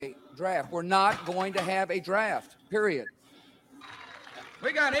draft. We're not going to have a draft, period.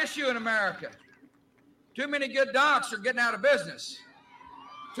 We got an issue in America. Too many good docs are getting out of business.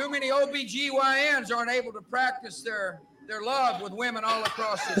 Too many OBGYNs aren't able to practice their love with women all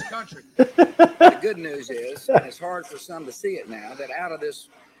across this country. The good news is, and it's hard for some to see it now, that out of this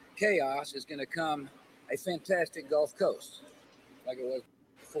chaos is going to come a fantastic Gulf Coast, like it was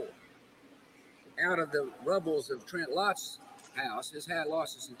before. Out of the rubbles of Trent Lott's house,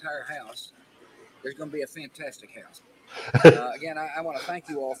 lost his entire house, there's going to be a fantastic house. Again, I want to thank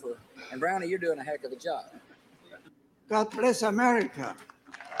you all and Brownie, you're doing a heck of a job. God bless America.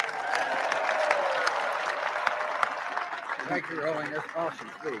 Thank you for holding this awesome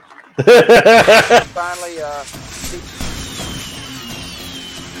speech. Finally,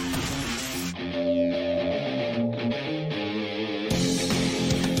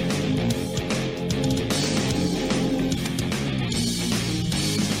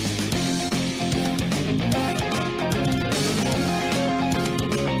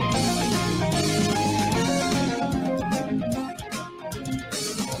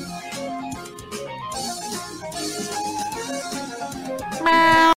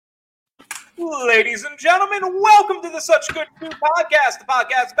 Ladies and gentlemen, welcome to the Such Good Food Podcast, the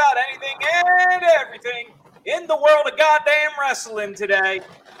podcast about anything and everything in the world of goddamn wrestling today.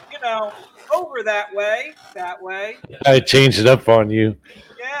 You know, over that way. I changed it up on you.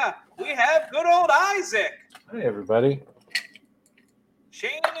 Yeah, we have good old Isaac. Hey, everybody.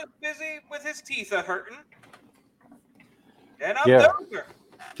 Shane is busy with his teeth hurting. And I'm Dozer.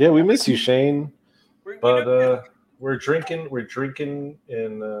 Yeah, we miss you, Shane. We're drinking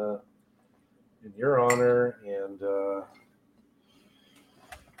in your honor, and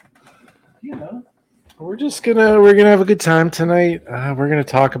we're gonna have a good time tonight. We're gonna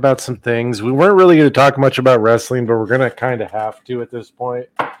talk about some things. We weren't really gonna talk much about wrestling, but we're gonna kind of have to at this point,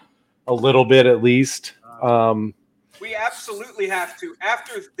 a little bit at least. We absolutely have to.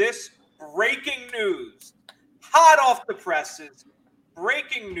 After this breaking news, hot off the presses,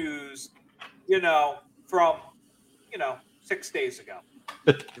 breaking news, from 6 days ago.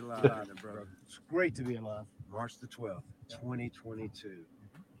 It's great to be alive. March the 12th, 2022.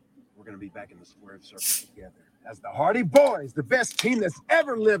 We're going to be back in the squared circle together as the Hardy Boys, the best team that's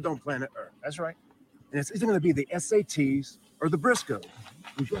ever lived on planet Earth. That's right. And it's either going to be the SATs or the Briscoes.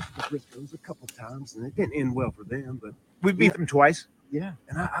 We wrestled the Briscoes a couple times, and it didn't end well for them, but we beat them twice. Yeah,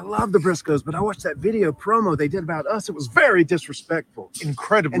 and I love the Briscoes, but I watched that video promo they did about us. It was very disrespectful.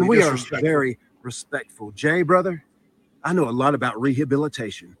 Incredibly disrespectful. And we are very respectful. Jay, brother, I know a lot about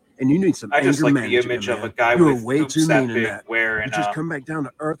rehabilitation. And you need some I just anger like the image of a guy You're with way too that mean in big that. wearing You just come back down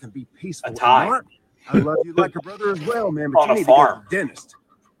to earth and be peaceful. a tie. Mark, I love you like a brother as well, man. But On you a need farm. to go to the dentist.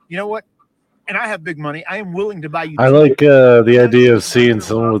 You know what? And I have big money. I am willing to buy you. I like the idea of seeing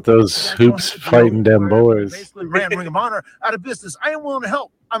someone with those hoops fighting them boys. Basically ran Ring of Honor out of business. I am willing to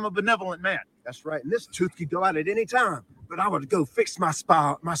help. I'm a benevolent man. That's right. And this tooth could go out at any time. But I would go fix my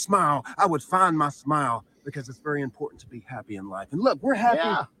smile. I would find my smile because it's very important to be happy in life. And look, we're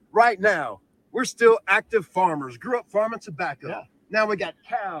happy right now. We're still active farmers. Grew up farming tobacco. Yeah. Now we got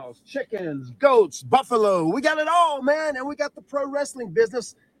cows, chickens, goats, buffalo. We got it all, man. And we got the pro wrestling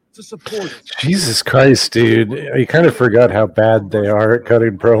business to support it. Jesus Christ, dude. You kind of forgot how bad they are at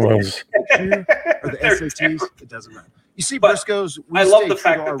cutting promos. Or the SATs, it doesn't matter. You see, But Briscoes. I love the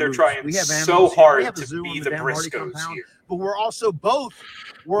fact that they're trying so hard to be the Briscoes here. But we're also both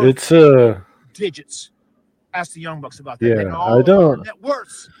It's digits. Ask the Young Bucks about that. Yeah, I don't. Net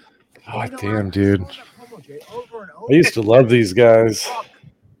worse. Oh, damn, dude. Over and over. I used to love these guys. Fuck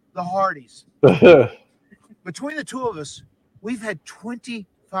the Hardys. Between the two of us, we've had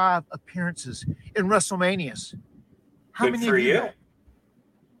 25 appearances in WrestleManias. How Good many for of you? you. know?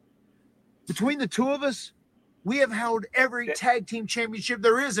 Between the two of us, we have held every tag team championship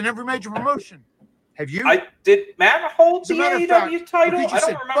there is in every major promotion. Have you? Did Matt hold As the a matter of AEW fact, title? because you I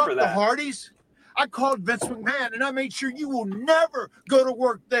said, don't remember "Fuck that. The Hardys. I called Vince McMahon and I made sure you will never go to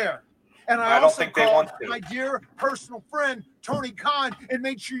work there. And I don't also think they called want to. my dear personal friend Tony Khan and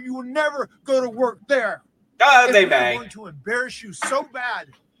made sure you will never go to work there. And They we're may. going to embarrass you so bad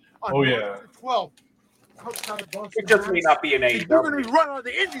on Oh, March yeah. the 12th. Outside of Boston It just may Heights. not be an And you're going to be AEW. run out of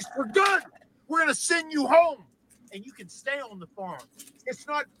the Indies for good. We're going to send you home, and you can stay on the farm. It's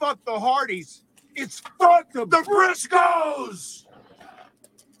not fuck the Hardys. It's fuck the Briscoes.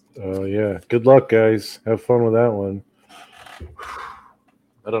 Oh, yeah. Good luck, guys. Have fun with that one.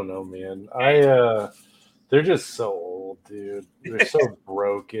 I don't know, man. They're just so old, dude. They're so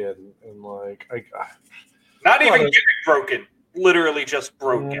broken. And, like, Not even getting broken. Literally just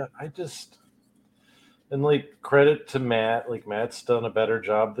broken. Yeah, And like credit to Matt, like Matt's done a better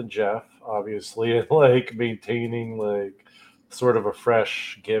job than Jeff, obviously, at like maintaining like sort of a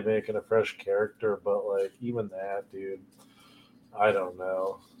fresh gimmick and a fresh character. But like even that, dude, I don't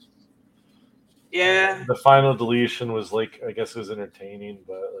know. Yeah. The final deletion was like, I guess it was entertaining,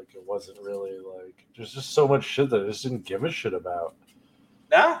 but like it wasn't really like. There's just so much shit that I just didn't give a shit about.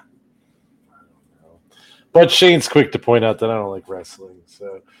 No. But Shane's quick to point out that I don't like wrestling,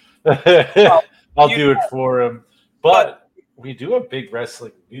 so Well, I'll you do it know, for him. But we do have big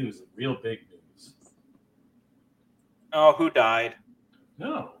wrestling news, real big news. Oh, who died?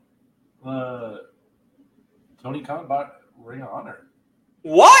 No, Tony Khan bought Ring of Honor.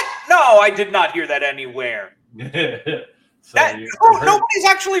 What? No, I did not hear that anywhere. So That, you heard, nobody's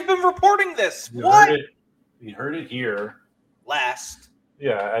actually been reporting this. you What? heard it. You heard it here. Last.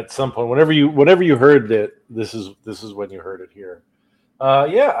 Yeah, at some point, whenever you heard that, this is when you heard it here.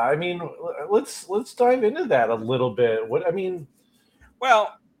 Yeah, I mean, let's dive into that a little bit. What I mean,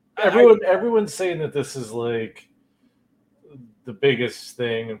 Well, everyone's saying that this is like the biggest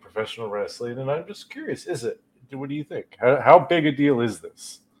thing in professional wrestling, and I'm just curious: is it? What do you think? How big a deal is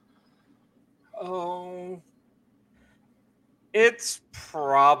this? oh, it's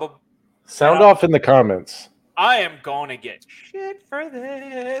probably. Sound off in the comments. I am going to get shit for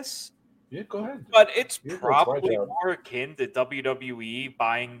this, Yeah, go ahead. but it's Yeah, that's probably my job. more akin to WWE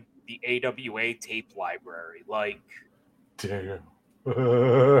buying the AWA tape library. Like, Damn.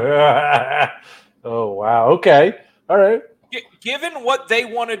 Oh wow. Okay. All right. given what they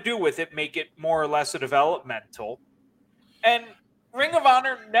want to do with it, make it more or less a developmental. And Ring of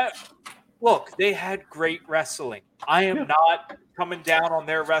Honor, look, they had great wrestling. I am not coming down on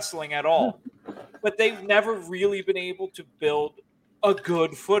their wrestling at all. But they've never really been able to build a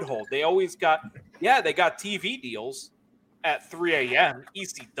good foothold. They always got, they got TV deals at 3 a.m.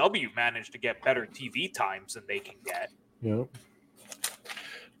 ECW managed to get better TV times than they can get. Yeah.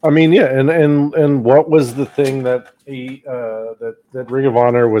 I mean, yeah, and what was the thing that that Ring of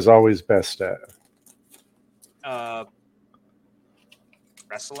Honor was always best at?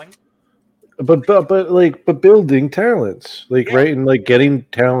 Wrestling. But building talents, like Yeah. right, and like getting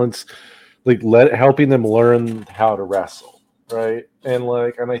talents, like helping them learn how to wrestle, right? And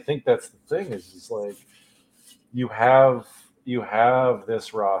I think that's the thing is like you have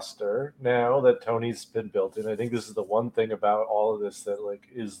this roster now that Tony's been building. I think this is the one thing about all of this that like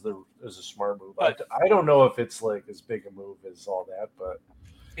is a smart move. But- I don't know if it's like as big a move as all that, but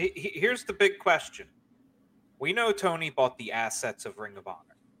Here's the big question. We know Tony bought the assets of Ring of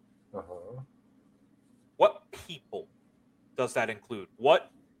Honor. What people does that include? What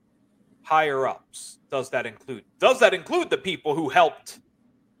higher ups does that include? Does that include the people who helped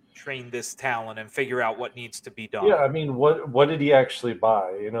train this talent and figure out what needs to be done? yeah, I mean, what did he actually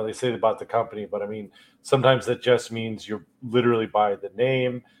buy? You know, they say they bought the company, but I mean, sometimes that just means you literally buy the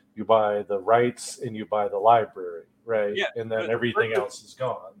name, you buy the rights, and you buy the library, right? Yeah, and then but- everything else is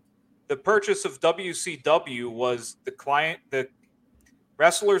gone. The purchase of WCW was the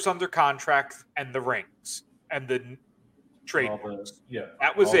wrestlers under contract and the rings and the All trademarks. the- yeah,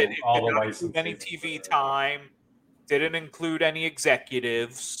 That was all it. the- It all did the not include any licensing. TV time. Didn't include any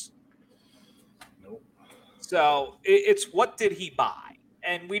executives. Nope. So it's what did he buy?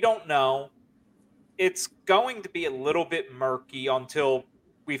 And we don't know. It's going to be a little bit murky until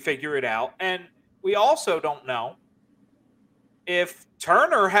we figure it out. And we also don't know if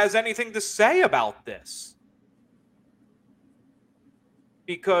Turner has anything to say about this.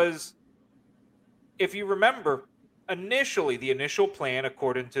 Because if you remember, initially, the initial plan,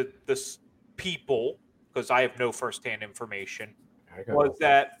 according to this people, because I have no firsthand information, I got was nothing.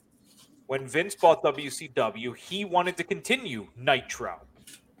 that when Vince bought WCW, he wanted to continue Nitro.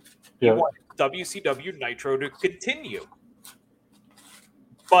 He Yeah. wanted WCW Nitro to continue.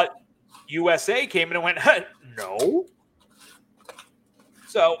 But USA came in and went, no.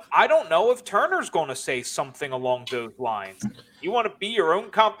 So I don't know if Turner's going to say something along those lines. You want to be your own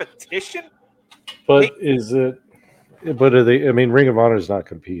competition? But is it? But are they? I mean, Ring of Honor is not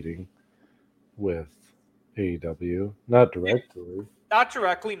competing with AEW, not directly. Not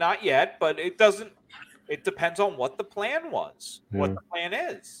directly, not yet, but it doesn't. It depends on what the plan was, what Yeah. the plan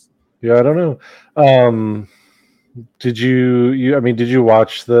is. Yeah, I don't know. Did you? I mean, did you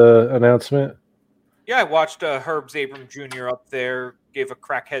watch the announcement? Yeah, I watched Herb Zabram Jr. up there give a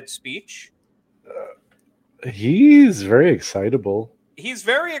crackhead speech. He's very excitable. He's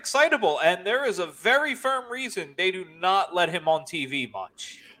very excitable, and there is a very firm reason they do not let him on TV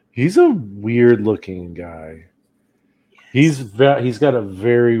much. He's a weird looking guy. He's got a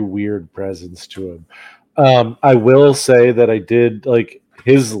very weird presence to him. I will say that I did like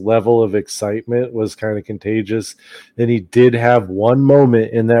his level of excitement was kind of contagious. And he did have one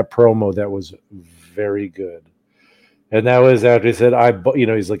moment in that promo that was very good. And that was after he said,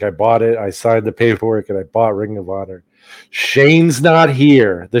 he's like, I bought it. I signed the paperwork and I bought Ring of Honor. Shane's not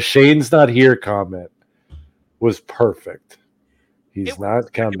here. The Shane's not here comment was perfect. He's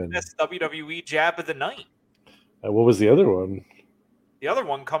not coming. Best WWE jab of the night. What was the other one? The other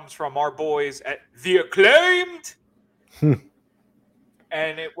one comes from our boys at The Acclaimed.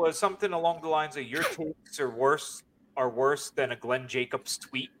 And it was something along the lines of your takes are worse than a Glenn Jacobs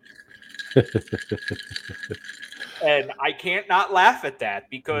tweet. And I can't not laugh at that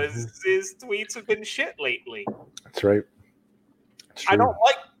because his tweets have been shit lately. That's right. I don't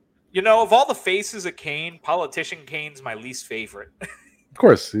like, of all the faces of Kane, politician Kane's my least favorite. Of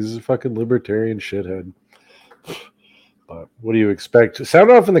course, he's a fucking libertarian shithead. But what do you expect? Sound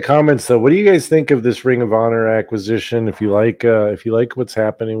off in the comments, though. What do you guys think of this Ring of Honor acquisition? If you like what's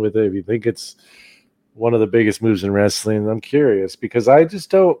happening with it, if you think it's one of the biggest moves in wrestling, I'm curious because I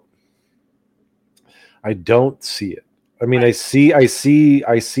don't see it. I mean, I see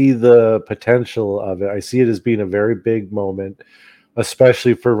the potential of it. I see it as being a very big moment,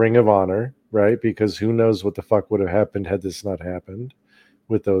 especially for Ring of Honor, right? Because who knows what the fuck would have happened had this not happened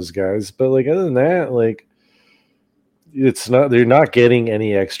with those guys. But like other than that, like they're not getting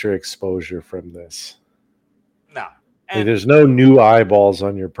any extra exposure from this. No. Like, there's no new eyeballs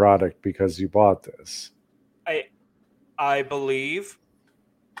on your product because you bought this. I believe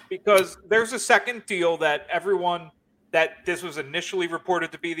because there's a second deal that this was initially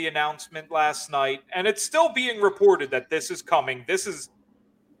reported to be the announcement last night, and it's still being reported that this is coming. This is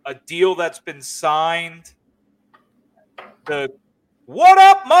a deal that's been signed. What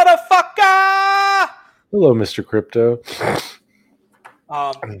up, motherfucker? Hello, Mr. Crypto.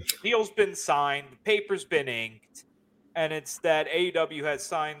 The deal's been signed, the paper's been inked, and it's that AEW has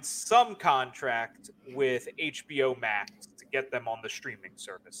signed some contract with HBO Max to get them on the streaming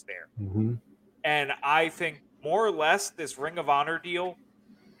service there. Mm-hmm. And I think more or less this Ring of Honor deal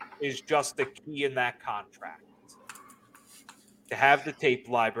is just the key in that contract. To have the tape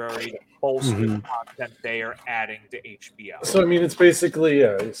library to bolster the content they are adding to HBO. So I mean, it's basically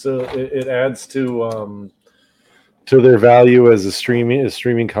So it adds to their value as a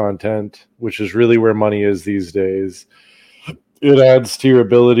streaming content, which is really where money is these days. It adds to your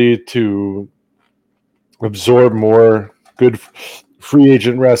ability to absorb more good free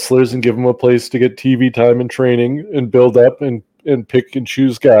agent wrestlers and give them a place to get TV time and training and build up and pick and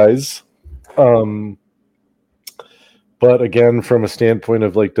choose guys. But again, from a standpoint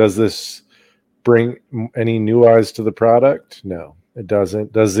of like, does this bring any new eyes to the product? No, it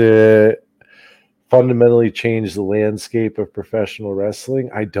doesn't. Does it fundamentally change the landscape of professional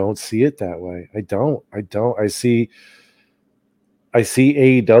wrestling? I don't see it that way. I don't. I see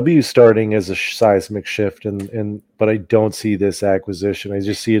AEW starting as a seismic shift, but I don't see this acquisition. I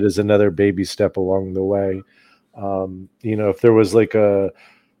just see it as another baby step along the way. If there was like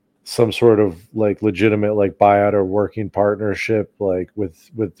some sort of like legitimate like buyout or working partnership like with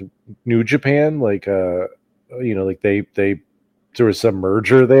New Japan, like like there was some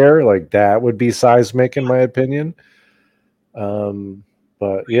merger there, like that would be seismic in my opinion.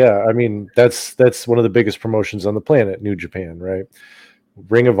 But yeah, I mean that's one of the biggest promotions on the planet, New Japan, right?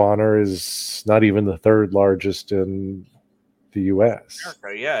 Ring of Honor is not even the third largest in the US.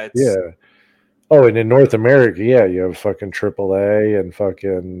 America, yeah. Oh, and in North America, yeah, you have fucking AAA and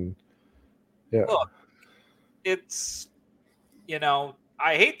fucking Look, it's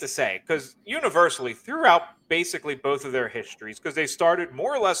I hate to say because universally throughout basically both of their histories, because they started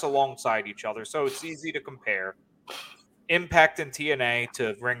more or less alongside each other, so it's easy to compare Impact and TNA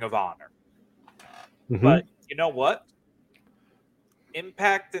to Ring of Honor. Mm-hmm. But you know what?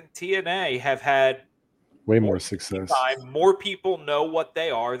 Impact and TNA have had way more success. More people know what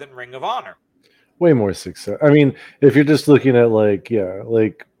they are than Ring of Honor. Way more success. I mean, if you're just looking at like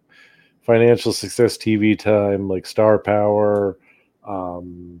financial success, TV time, like star power,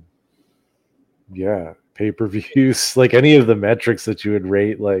 pay-per-views, like any of the metrics that you would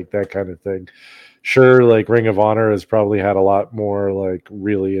rate, like that kind of thing. Sure, like Ring of Honor has probably had a lot more like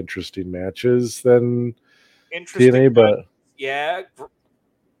really interesting matches than TNA, but yeah,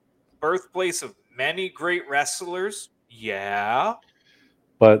 birthplace of many great wrestlers. Yeah.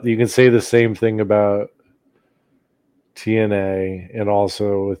 But you can say the same thing about TNA, and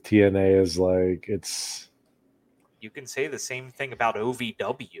also with TNA is like it's. You can say the same thing about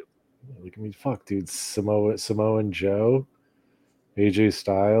OVW. Like, I mean, fuck, dude, Samoan Joe, AJ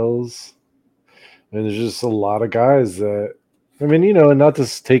Styles, and there's just a lot of guys that I mean, you know, and not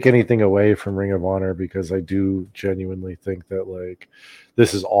to take anything away from Ring of Honor, because I do genuinely think that like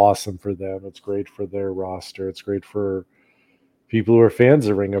this is awesome for them. It's great for their roster. It's great for people who are fans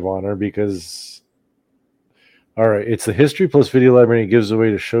of Ring of Honor because, all right, it's the history plus video library. It gives a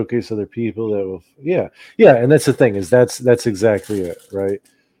way to showcase other people that will, yeah, and that's the thing is that's exactly it, right?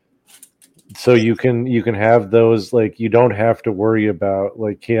 So you can have those, like, you don't have to worry about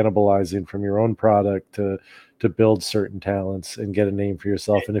like cannibalizing from your own product to build certain talents and get a name for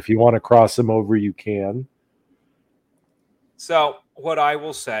yourself. And if you want to cross them over, you can. So what I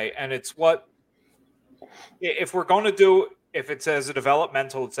will say, and it's what, if we're going to do, if it's as a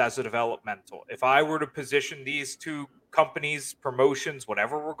developmental, it's as a developmental. If I were to position these two companies, promotions,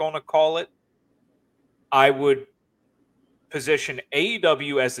 whatever we're going to call it, I would position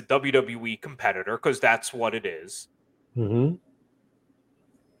AEW as the WWE competitor, because that's what it is. Mm-hmm.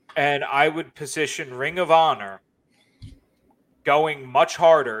 And I would position Ring of Honor going much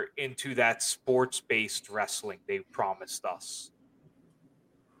harder into that sports-based wrestling they promised us.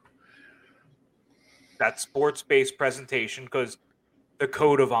 That sports-based presentation, because the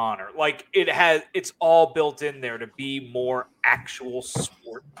code of honor, like it's all built in there to be more actual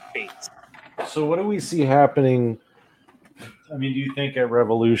sport-based. So what do we see happening? I mean, do you think at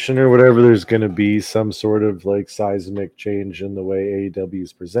Revolution or whatever there's going to be some sort of like seismic change in the way AEW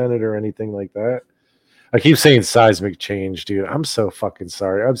is presented or anything like that? I keep saying seismic change, dude. I'm so fucking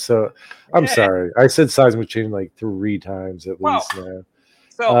sorry. I'm sorry. I said seismic change like 3 times at least now.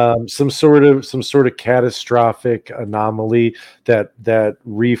 So Some sort of catastrophic anomaly that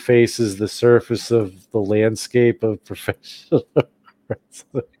refaces the surface of the landscape of professional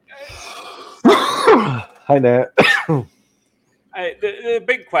wrestling. Hi, Nat. the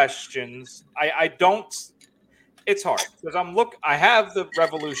big questions, I don't. It's hard because I have the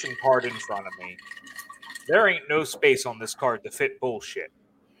Revolution card in front of me. There ain't no space on this card to fit bullshit.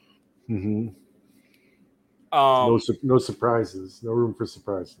 Mm-hmm. No surprises. No room for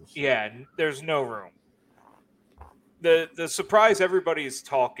surprises. Yeah, there's no room. The surprise everybody's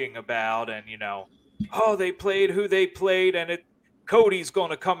talking about, and they played who they played, and Cody's going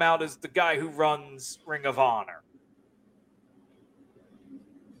to come out as the guy who runs Ring of Honor.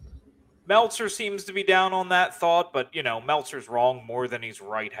 Meltzer seems to be down on that thought, but Meltzer's wrong more than he's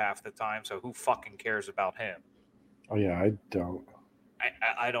right half the time, so who fucking cares about him? Oh yeah, I don't.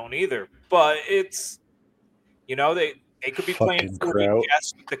 I don't either. But it's they could be playing 40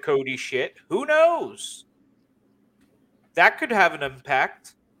 chess with the Cody shit. Who knows? That could have an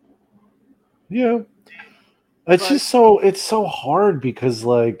impact. Yeah. It's so hard because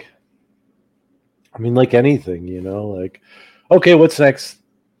like anything, like, okay, what's next?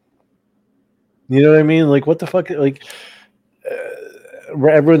 You know what I mean? Like, what the fuck? Like,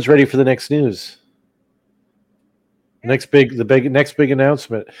 everyone's ready for the next news, next big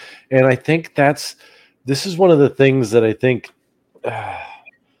announcement, and I think this is one of the things that I think. I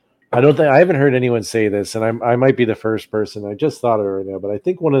haven't heard anyone say this, and I might be the first person. I just thought of it right now, but I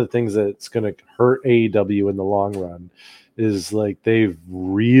think one of the things that's going to hurt AEW in the long run is like they've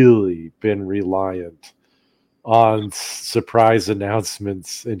really been reliant on surprise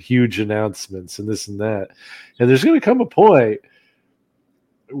announcements and huge announcements and this and that. And there's going to come a point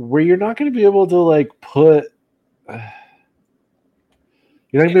where you're not going to be able to like put that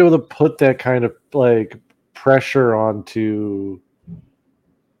kind of like pressure onto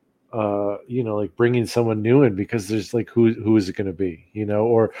like bringing someone new in, because there's like who is it going to be,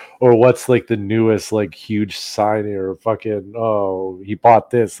 or what's like the newest like huge signing, or fucking he bought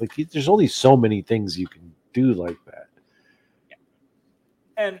this, like there's only so many things you can do like that. Yeah.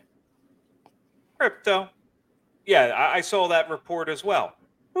 And crypto, I saw that report as well.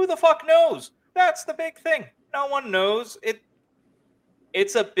 Who the fuck knows? That's the big thing. No one knows.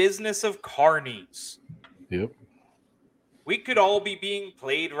 It's a business of carnies. Yep. We could all be being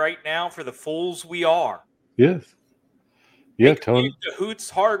played right now for the fools we are. Yes. Yeah, Tony. The Hoots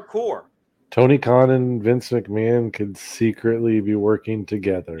hardcore. Tony Khan and Vince McMahon could secretly be working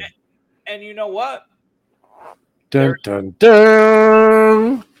together. And you know what? Dun, dun,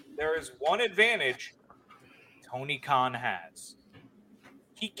 dun. There is one advantage Tony Khan has.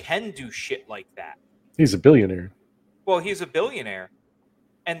 He can do shit like that. He's a billionaire. Well, he's a billionaire,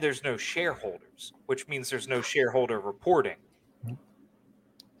 and there's no shareholders, which means there's no shareholder reporting.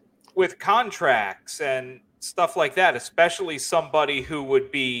 With contracts and stuff like that, especially somebody who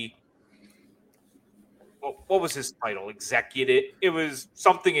would be, what was his title? Executive. It was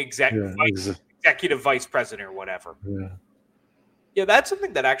something executive vice president or whatever. Yeah, that's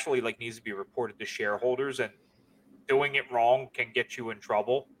something that actually like needs to be reported to shareholders, and doing it wrong can get you in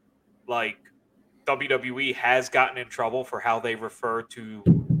trouble. Like, WWE has gotten in trouble for how they refer to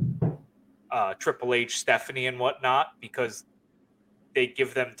Triple H, Stephanie, and whatnot, because they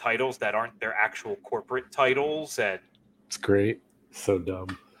give them titles that aren't their actual corporate titles. And It's great. So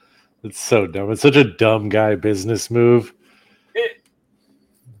dumb. It's so dumb. It's such a dumb guy business move.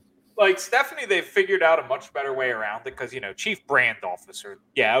 like Stephanie, they've figured out a much better way around it because, chief brand officer.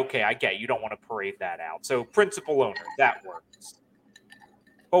 Yeah, okay, I get you don't want to parade that out. So principal owner, that works.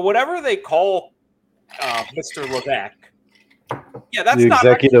 But whatever they call Mr. Levesque, yeah, that's the not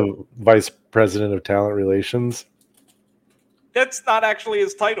executive vice president of talent relations. That's not actually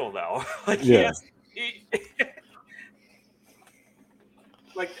his title, though. Yeah.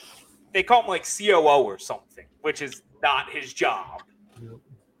 Like they call him like COO or something, which is not his job.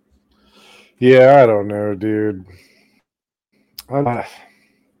 Yeah, I don't know, dude. I'm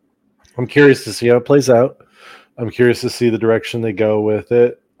curious to see how it plays out. I'm curious to see the direction they go with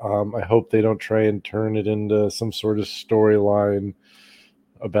it. I hope they don't try and turn it into some sort of storyline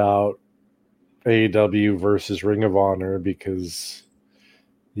about AEW versus Ring of Honor, because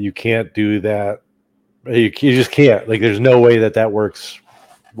you can't do that. You just can't. Like, there's no way that works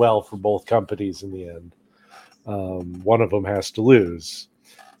well for both companies in the end. One of them has to lose,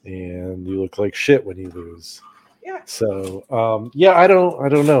 and you look like shit when you lose. Yeah. So, I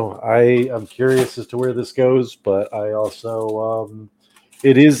don't know. I'm curious as to where this goes, but I also,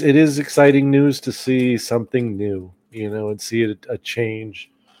 it is exciting news to see something new, and see a change,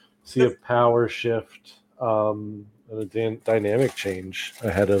 see a power shift, and a dynamic change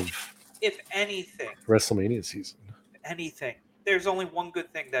ahead of If anything, WrestleMania season. There's only one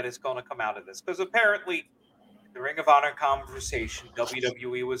good thing that is going to come out of this, because apparently the Ring of Honor conversation,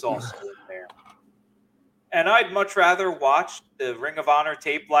 WWE was also in there. And I'd much rather watch the Ring of Honor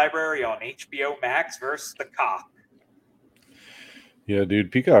tape library on HBO Max versus the Cock. Yeah,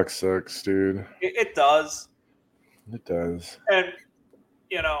 dude, Peacock sucks, dude. It does. It does. And,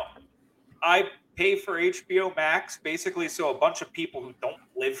 I pay for HBO Max basically so a bunch of people who don't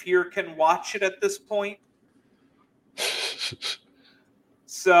live here can watch it at this point.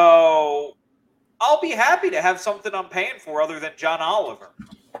 So I'll be happy to have something I'm paying for other than John Oliver.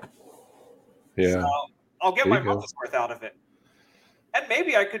 Yeah. So I'll get There my you go. money's worth out of it. And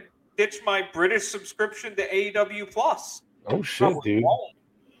maybe I could ditch my British subscription to AEW Plus. Oh, shit, dude.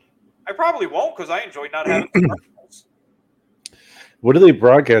 I probably won't because I enjoy not having commercials. What do they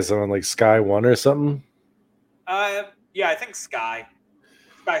broadcast on, like Sky One or something? Yeah, I think Sky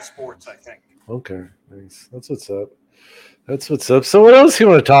Sports, I think. Okay, nice. That's what's up. So what else do you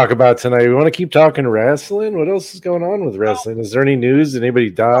want to talk about tonight? We want to keep talking wrestling? What else is going on with wrestling? Is there any news? Did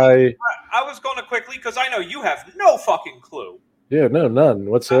anybody die? I was going to quickly, because I know you have no fucking clue. Yeah, no, none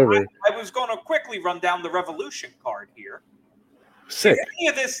whatsoever. I was going to quickly run down the Revolution card here. Sick. If any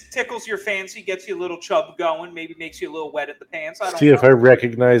of this tickles your fancy, gets you a little chub going, maybe makes you a little wet at the pants. I don't See know. if I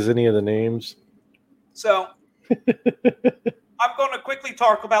recognize any of the names. So I'm going to quickly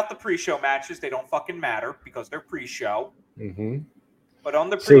talk about the pre-show matches. They don't fucking matter because they're pre-show. Mm-hmm. But on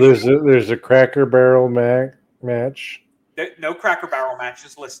the So pre-show, there's a Cracker Barrel match. no Cracker Barrel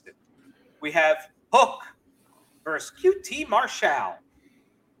matches listed. We have Hook versus QT Marshall.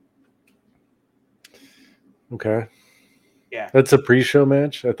 Okay. Yeah. That's a pre-show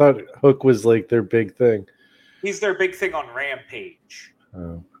match? I thought Hook was like their big thing. He's their big thing on Rampage.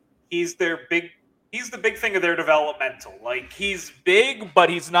 Oh. He's the big thing of their developmental. Like, he's big, but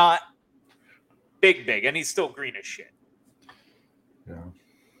he's not big, and he's still green as shit. Yeah.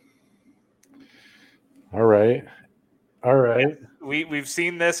 All right. We've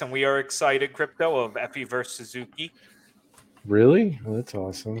seen this, and we are excited, Crypto, of Effie versus Suzuki. Really? Well, that's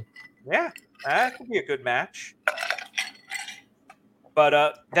awesome. Yeah, that could be a good match.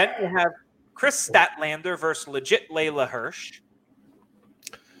 But then we have Chris Statlander versus legit Layla Hirsch.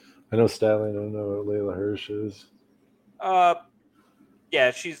 I know Statlander. I don't know what Layla Hirsch is.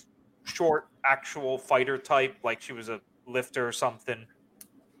 Yeah, she's short, actual fighter type, like she was a lifter or something.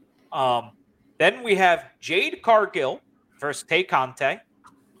 Then we have Jade Cargill versus Tay Conte.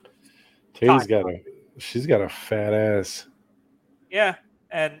 She's got a fat ass. Yeah,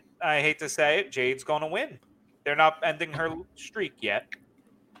 and I hate to say it, Jade's going to win. They're not ending her streak yet.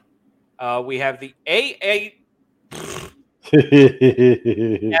 We have the AAFO,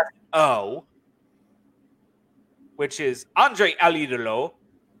 which is Andre Alidolo,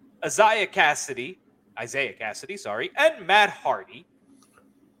 Isaiah Cassidy, and Matt Hardy,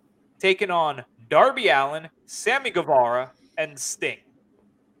 taking on Darby Allin, Sammy Guevara, and Sting.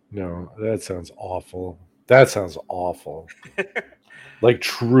 No, that sounds awful. Like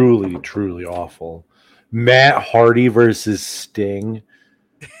truly, truly awful. Matt Hardy versus Sting.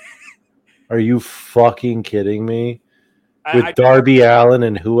 Are you fucking kidding me? I With Darby Allin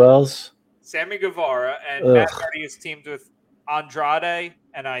and who else? Sammy Guevara and Ugh. Matt Hardy is teamed with Andrade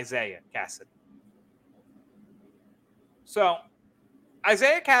and Isaiah Cassidy. So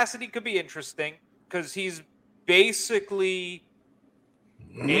Isaiah Cassidy could be interesting because he's basically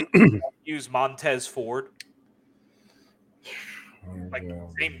use Montez Ford. Like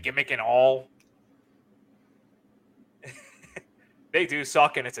same gimmick and all. They do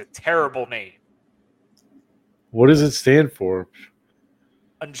suck, and it's a terrible name. What does it stand for?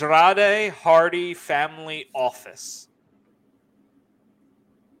 Andrade Hardy Family Office.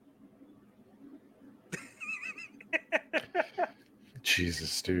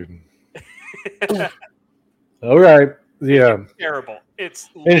 Jesus, dude. All right. Yeah. It's terrible. It's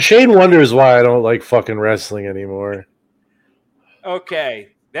And Shane wonders why I don't like fucking wrestling anymore. okay.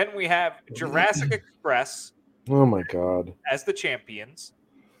 Then we have Jurassic Express Oh my god. as the champions,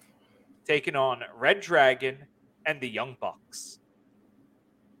 taking on Red Dragon and the Young Bucks.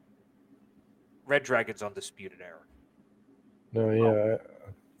 Red Dragon's undisputed era. No, yeah.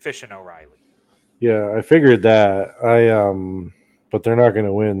 Fish and O'Reilly. Yeah, I figured that. But they're not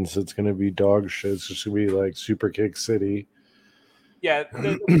gonna win, so it's gonna be dog shit. It's just gonna be like Super Kick City. Yeah,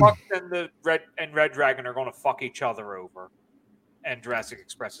 the Bucks and the Red Dragon are going to fuck each other over, and Jurassic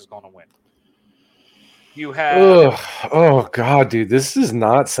Express is going to win. You have Ugh. Oh god, dude, this does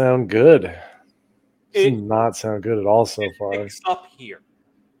not sound good. This It- does not sound good at all so it far. picks up here.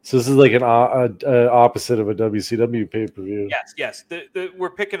 So this is like an opposite of a WCW pay per view. Yes. We're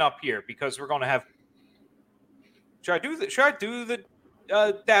picking up here because we're going to have. Should I do the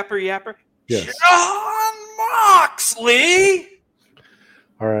Dapper Yapper? Yes. John Moxley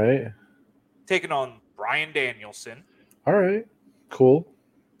All right. taking on Bryan Danielson. All right. Cool.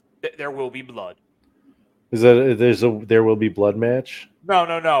 There will be blood. Is that there will be blood match?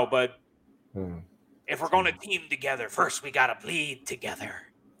 No. But Hmm. if we're going to team together, first we got to bleed together.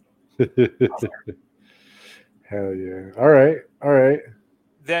 Hell yeah. All right.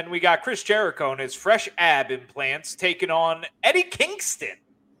 Then we got Chris Jericho and his fresh ab implants taking on Eddie Kingston.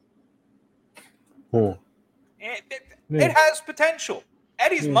 Cool. It Yeah. has potential.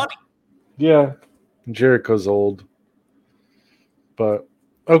 Eddie's Yeah. money. Yeah. Jericho's old. But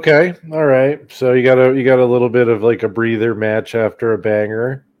okay. All right. So you got a little bit of like a breather match after a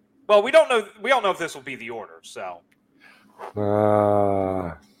banger. Well, we don't know. We don't know if this will be the order. So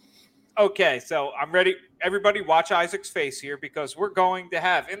okay. So I'm ready. Everybody, watch Isaac's face here because we're going to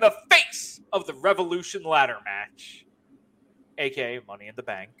have in the face of the Revolution ladder match, aka Money in the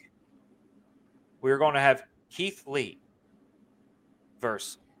Bank. We're going to have Keith Lee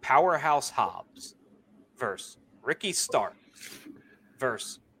versus Powerhouse Hobbs versus Ricky Starks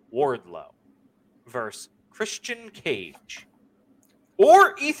versus Wardlow versus Christian Cage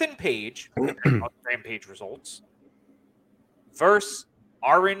or Ethan Page, depending on Rampage results, versus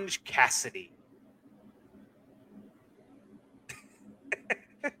Orange Cassidy.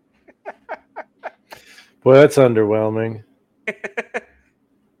 Boy, that's underwhelming.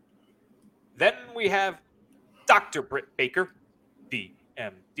 Then we have Dr. Britt Baker,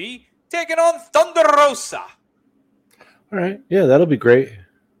 DMD, taking on Thunder Rosa. All right. Yeah, that'll be great.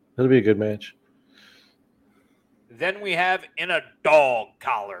 That'll be a good match. Then we have in a dog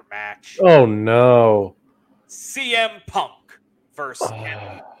collar match, Oh no. CM Punk versus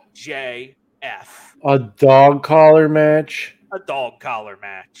MJF. A dog collar match? A dog collar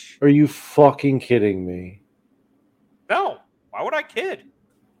match. Are you fucking kidding me? No, why would I kid?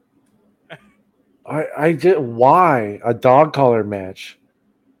 I did. Why a dog collar match?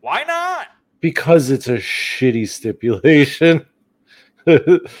 Why not? Because it's a shitty stipulation.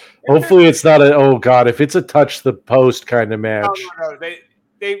 Hopefully, it's not a. Oh god, if it's a touch the post kind of match. No.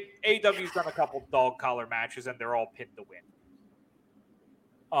 AEW's done a couple dog collar matches and they're all pinned to win.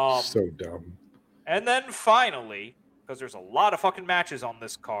 So dumb. And then finally, because there's a lot of fucking matches on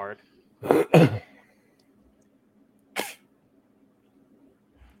this card.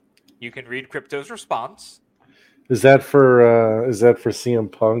 You can read Crypto's response. Is that for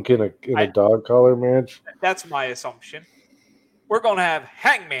CM Punk in a dog collar match? That's my assumption. We're going to have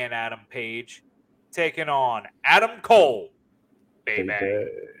Hangman Adam Page taking on Adam Cole. Baby.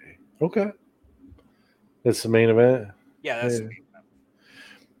 Okay. That's the main event. Yeah, that's Yeah.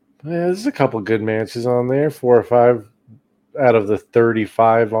 Yeah, there's a couple good matches on there. 4 or 5 out of the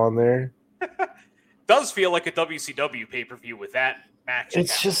 35 on there. does feel like a WCW pay-per-view with that match.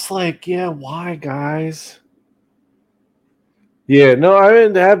 It's just like, yeah, why, guys? Yeah, no,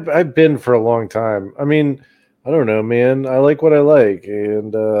 I've been for a long time. I mean, I don't know, man. I like what I like,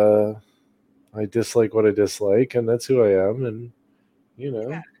 and I dislike what I dislike, and that's who I am. And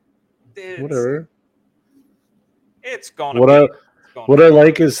Whatever. It's gonna What be. I it's gonna what be. I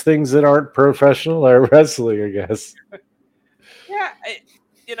like is things that aren't professional or wrestling, I guess. Yeah,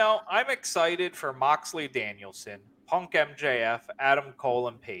 I'm excited for Moxley Danielson, Punk MJF, Adam Cole,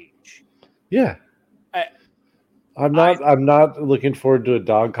 and Page. Yeah. I- I'm not looking forward to a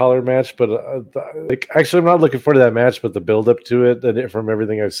dog collar match, but actually I'm not looking forward to that match, but the build up to it and from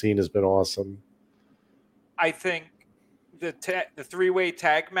everything I've seen has been awesome. I think the three-way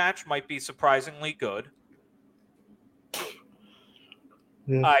tag match might be surprisingly good.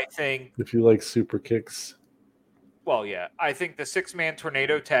 Yeah. I think. If you like super kicks. Well, yeah, I think the 6-man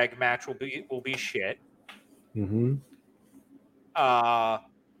tornado tag match will be shit. Mm-hmm.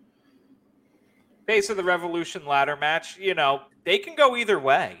 Face of the Revolution ladder match, they can go either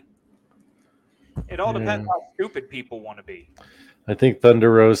way. It all depends how stupid people want to be. I think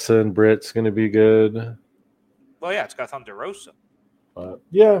Thunder Rosa and Britt's going to be good. Well, yeah, it's got Thunder Rosa.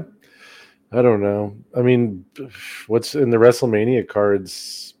 Yeah, I don't know. I mean, what's in the WrestleMania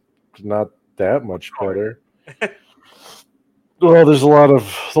cards? Not that much better. Well, there's a lot of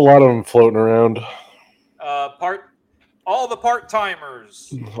them floating around. All the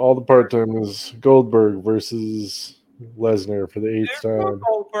part-timers. All the part-timers. Goldberg versus Lesnar for the 8th There's no time.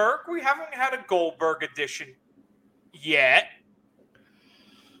 Goldberg. We haven't had a Goldberg edition yet.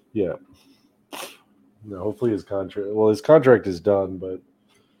 Yeah. No, hopefully his contract is done, but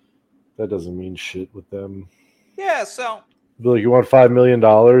that doesn't mean shit with them. Yeah, so. Like, you want $5 million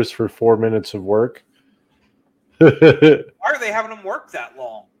for 4 minutes of work? Why are they having him work that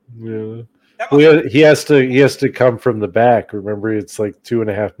long? Yeah. Well, he has to come from the back. Remember, it's like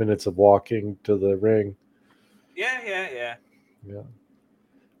 2.5 minutes of walking to the ring. Yeah.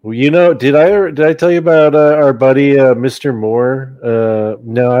 Well, did I tell you about our buddy Mr. Moore?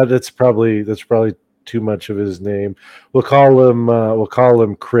 No, that's probably too much of his name. We'll call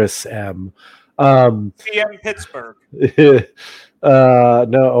him Chris M. PM Pittsburgh.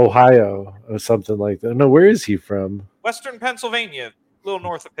 No, Ohio or something like that. No, where is he from? Western Pennsylvania, a little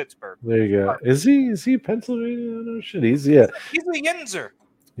north of Pittsburgh. There you go. Is he Pennsylvania? No shit. He's a Yinzer.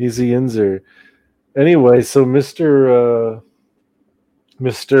 He's a Yinzer. Anyway, so Mr.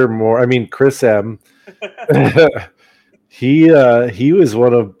 Moore, Chris M. he was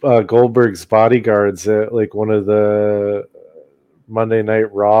one of Goldberg's bodyguards at like one of the Monday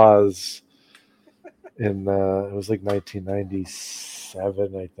Night Raws in it was like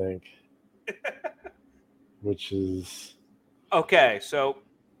 1997, I think. Which is okay. So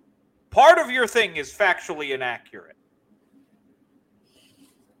part of your thing is factually inaccurate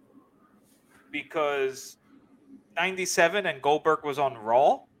because 97 and Goldberg was on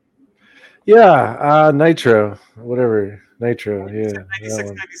Raw. Yeah, Nitro, whatever. Nitro,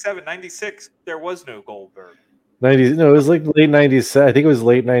 96, 97, 96, there was no Goldberg. 90, no, it was like late 97. I think it was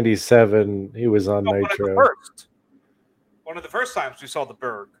late 97. He was on Nitro. One of the first times we saw the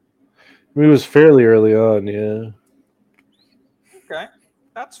Berg. It was fairly early on, yeah. Okay,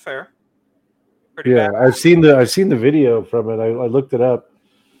 that's fair. Pretty bad. I've seen the video from it. I looked it up,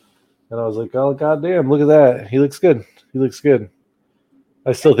 and I was like, oh goddamn, look at that. He looks good.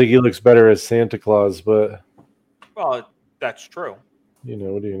 I still think he looks better as Santa Claus, but well, that's true.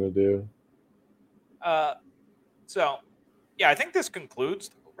 What are you gonna do? So, yeah, I think this concludes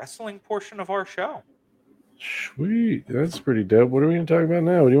the wrestling portion of our show. Sweet, that's pretty dope. What are we gonna talk about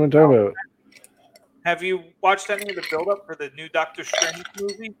now? What do you want to talk about? Have you watched any of the build-up for the new Doctor Strange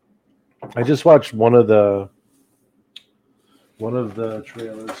movie? I just watched one of the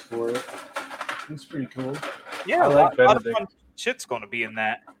trailers for it. It's pretty cool. Yeah, I like a lot of Benedict. fun shit's going to be in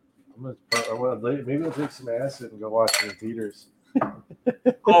that. Maybe I'll take some acid and go watch it in theaters.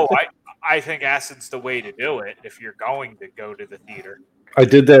 Oh, I think acid's the way to do it if you're going to go to the theater. I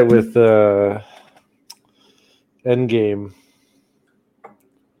did that with Endgame.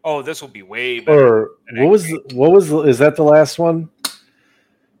 Oh, this will be way better. Or is that the last one?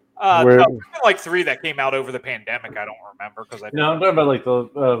 No, like 3 that came out over the pandemic. I don't remember because I'm talking about like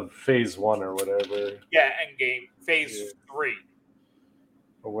the phase 1 or whatever. Yeah, Endgame phase 3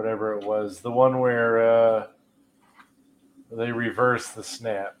 or whatever it was. The one where they reverse the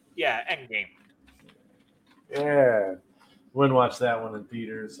snap. Yeah, Endgame. Yeah, wouldn't watch that one in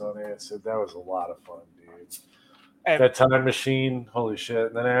theaters on acid. That was a lot of fun, dude. And that time machine, holy shit!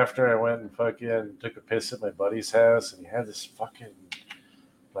 And then after I went and fucking took a piss at my buddy's house, and he had this fucking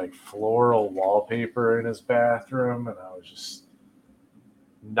like floral wallpaper in his bathroom, and I was just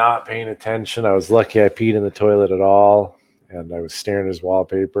not paying attention. I was lucky I peed in the toilet at all, and I was staring at his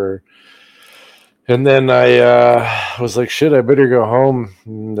wallpaper. And then I was like, shit, I better go home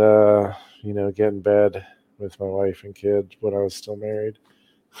and get in bed with my wife and kid when I was still married.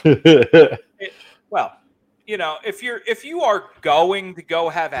 Well, you know, if you are going to go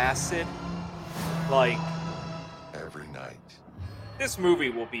have acid, like Every night this movie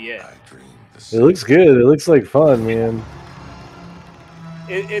will be it. I dream the It same. looks good. It looks like fun, man.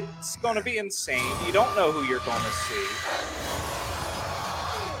 It's going to be insane. You don't know who you're going to see.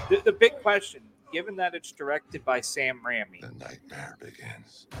 The big question, given that it's directed by Sam Raimi, The nightmare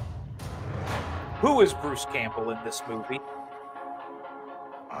begins. who is Bruce Campbell in this movie?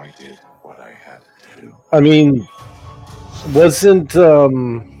 I did what I had to do I mean, wasn't to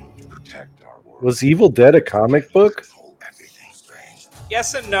protect our world. was Evil Dead a comic book? Everything strange.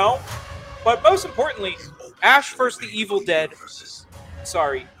 Yes and no, but most importantly, Ash vs. the Evil Dead.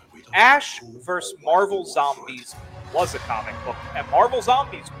 Sorry, Ash vs. Marvel Zombies was a comic book, and Marvel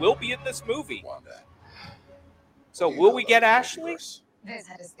Zombies will be in this movie. Wanda, So will we get Ashley? Viz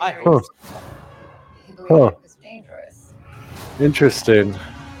had his I theories. hope. He believed Huh. it was dangerous. Interesting.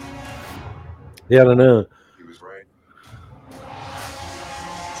 Yeah, I don't know. he was right.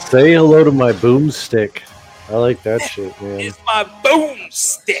 Say hello to my boomstick. I like that shit, man. Is my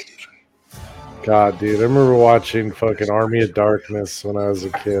boomstick. God, dude, I remember watching fucking Army of Darkness when I was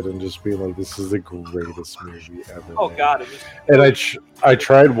a kid and just being like, "This is the greatest movie ever." Oh man. God, it was And I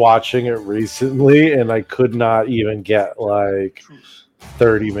tried watching it recently, and I could not even get like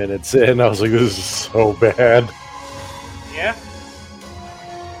 30 minutes in. I was like, "This is so bad." yeah.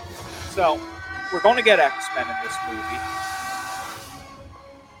 So we're going to get X-Men in this movie.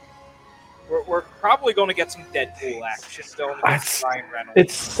 We're probably going to get some Deadpool action going against Ryan Reynolds.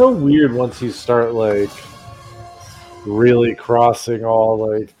 It's so weird once you start like really crossing all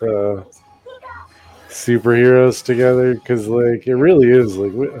like the superheroes together, because like it really is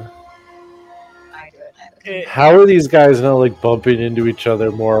like. I do it. It- How are these guys not like bumping into each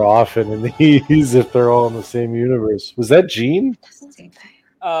other more often in these if they're all in the same universe? Was that Jean? Doesn't seem fair.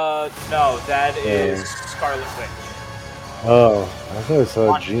 no, that is Scarlet Witch. Oh, I thought I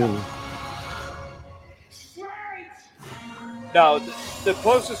saw Jean. No, the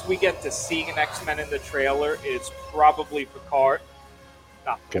closest we get to seeing an X-Men in the trailer is probably Picard.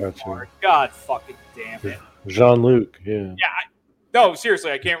 Not Gotcha. Picard. God fucking damn it. Jean-Luc, yeah. No,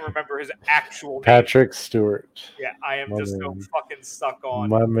 seriously, I can't remember his actual name. Patrick Stewart, Yeah, I am My just so man. fucking stuck on.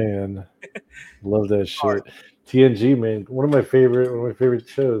 my man. Love that Alright. shit. TNG, man, one of my favorite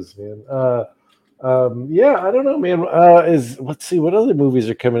shows, man. Yeah, I don't know, man. Let's see what other movies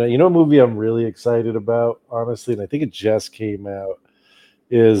are coming out. You know, a movie I'm really excited about, honestly, and I think it just came out,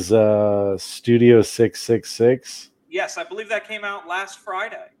 is Studio 666. Yes, I believe that came out last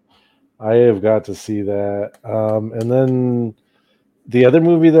Friday. I have got to see that. And then the other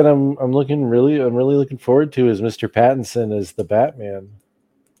movie that I'm really looking forward to is Mr. Pattinson as the Batman.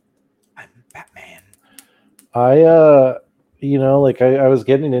 I'm Batman. I I was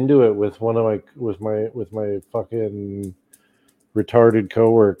getting into it with my fucking retarded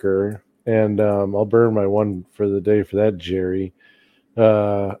coworker, and I'll burn my one for the day for that, Jerry.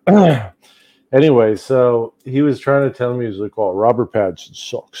 Anyway, so he was trying to tell me, he was like, "Oh, Robert Pattinson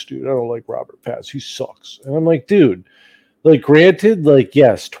sucks, dude. I don't like Robert Pattinson. He sucks." And I'm like, dude, like, granted, like,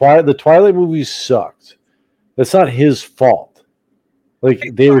 yes, the Twilight movies sucked. That's not his fault. Like,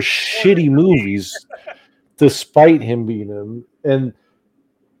 they were shitty movies, despite him being him. And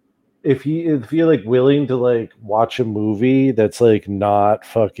if you're like willing to like watch a movie that's like not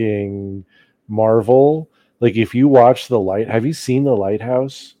fucking Marvel. Like, if you watch have you seen The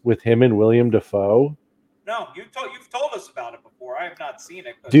Lighthouse with him and William Dafoe? No, you've told us about it before. I have not seen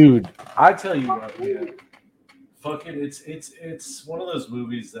it. But Dude, I tell you what, man. Fucking, it's one of those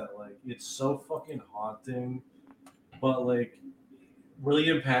movies that like it's so fucking haunting, but like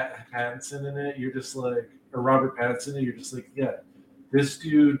William Pattinson in it, you're just like, or Robert Pattinson, and you're just like, yeah, this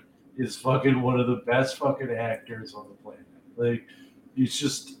dude is fucking one of the best fucking actors on the planet. Like,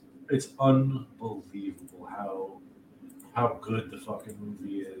 it's unbelievable how good the fucking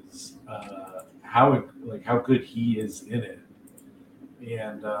movie is, how good he is in it,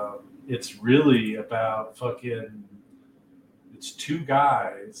 and it's really about fucking. It's two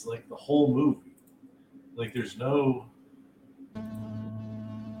guys, like the whole movie. Like there's no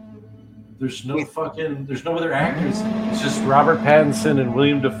other actors. It's just Robert Pattinson and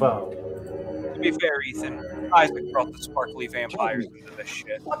William Dafoe. to be fair, Ethan, Isaac brought the sparkly vampires into this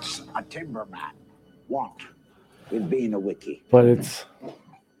shit. What's a timberman want with being a wiki? But it's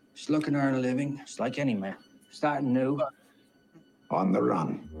Just looking to earn a living, just like any man. Starting new. On the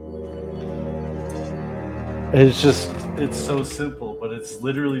run. it's so simple, but it's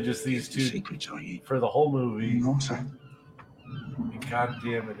literally just these two Secrets, are ye? for the whole movie. No, sir. God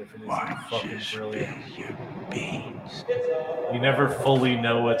damn it, if it isn't fucking brilliant. You never fully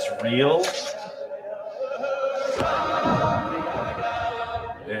know what's real.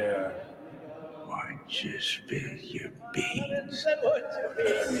 Yeah. Why just spill your beans?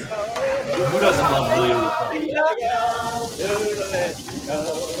 Who doesn't love William Dafoe?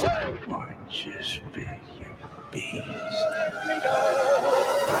 Why just spill your beans?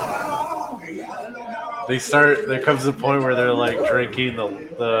 There comes a point where they're like drinking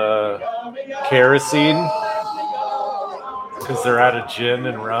the kerosene because they're out of gin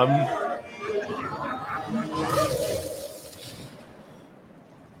and rum.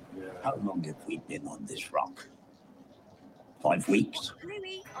 How long have we been on this rock? 5 weeks?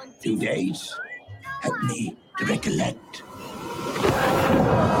 2 days? Help me to recollect.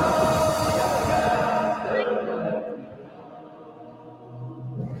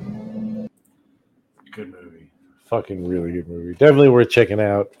 Good movie. Fucking really good movie. Definitely worth checking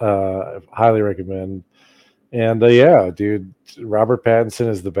out. Highly recommend. And yeah, dude, Robert Pattinson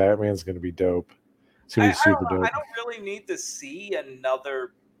as the Batman is going to be dope. It's going to be super dope. I don't really need to see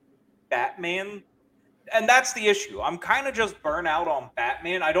another Batman, and that's the issue. I'm kind of just burnt out on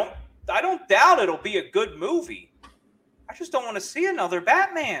Batman. I don't doubt it'll be a good movie. I just don't want to see another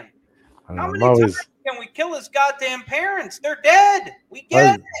Batman. How many times can we kill his goddamn parents? They're dead. We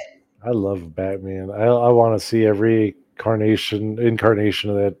get it. I love Batman. I want to see every incarnation of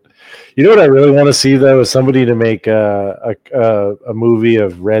that. You know what I really want to see though is somebody to make a movie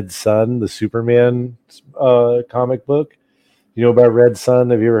of Red Sun, the Superman comic book. You know about Red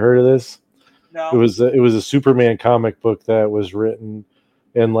Sun? Have you ever heard of this? No. It was a Superman comic book that was written,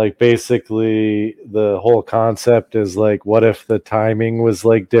 and like basically the whole concept is like, what if the timing was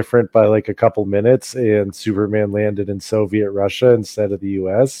like different by like a couple minutes, and Superman landed in Soviet Russia instead of the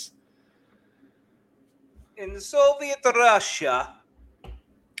U.S. In Soviet Russia.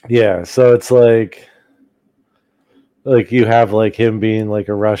 Yeah, so it's like you have like him being like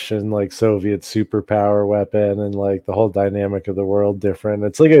a Russian like Soviet superpower weapon, and like the whole dynamic of the world different.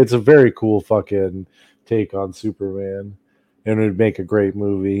 It's a very cool fucking take on Superman, and it would make a great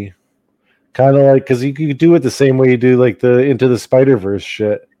movie. Kind of like, because you could do it the same way you do like the Into the Spider-Verse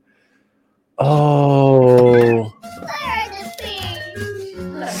shit. Oh,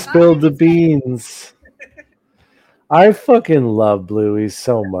 spilled the beans. I fucking love Bluey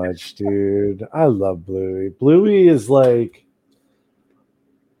so much, dude. I love Bluey. Bluey is like,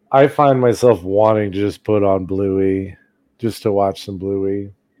 I find myself wanting to just put on Bluey just to watch some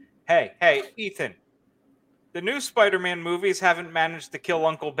Bluey. Hey, Ethan. The new Spider-Man movies haven't managed to kill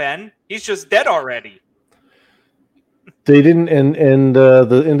Uncle Ben. He's just dead already. They didn't, and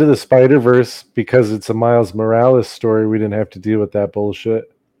the Into the Spider-Verse, because it's a Miles Morales story, we didn't have to deal with that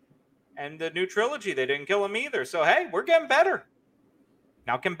bullshit. And the new trilogy, they didn't kill him either. So, hey, we're getting better.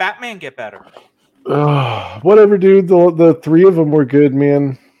 Now can Batman get better? Whatever, dude. The 3 of them were good,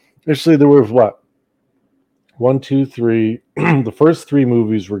 man. Actually, there were what? 1, 2, 3. The first 3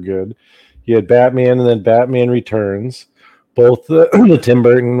 movies were good. You had Batman and then Batman Returns. Both the Tim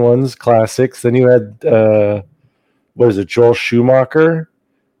Burton ones, classics. Then you had, Joel Schumacher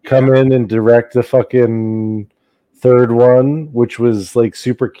come in and direct the fucking third one, which was like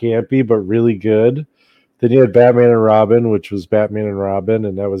super campy but really good. Then you had Batman and Robin, which was Batman and Robin,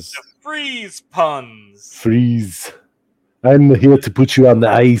 and that was the freeze puns. Freeze. I'm here to put you on the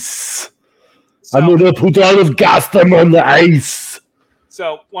ice. I'm gonna put all of Gotham on the ice.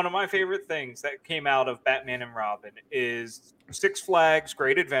 So one of my favorite things that came out of Batman and Robin is Six Flags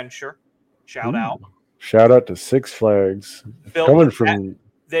Great Adventure. Shout out to Six Flags.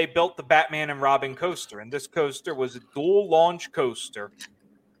 They built the Batman and Robin coaster, and this coaster was a dual launch coaster.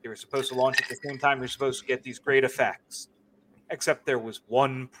 They were supposed to launch at the same time. You're supposed to get these great effects. Except there was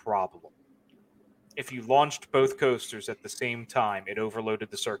one problem. If you launched both coasters at the same time, it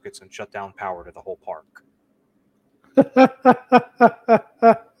overloaded the circuits and shut down power to the whole park.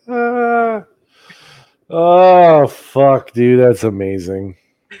 Oh, fuck, dude. That's amazing.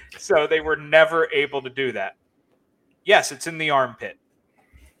 So they were never able to do that. Yes, it's in the armpit.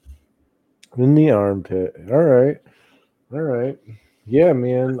 In the armpit. All right. Yeah,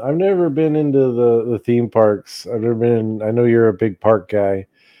 man. I've never been into the theme parks. I know you're a big park guy,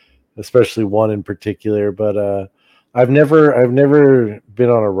 especially one in particular, but I've never been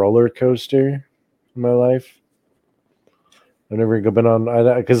on a roller coaster in my life. I've never been on,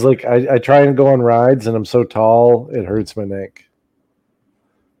 because like I try and go on rides and I'm so tall it hurts my neck.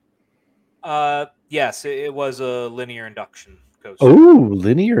 Yes, it was a linear induction coaster. Oh,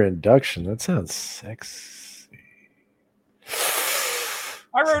 linear induction. That sounds sexy.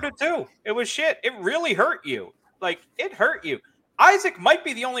 I rode it too. It was shit. It really hurt you. Like, it hurt you. Isaac might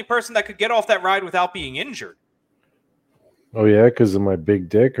be the only person that could get off that ride without being injured. Oh yeah, because of my big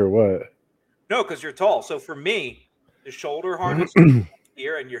dick or what? No, because you're tall. So for me, the shoulder harness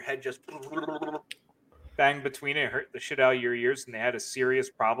here and your head just bang between it hurt the shit out of your ears, and they had a serious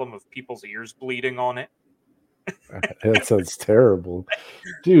problem of people's ears bleeding on it. That sounds terrible,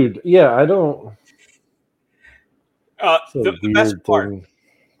 dude. Yeah, I don't. The best part.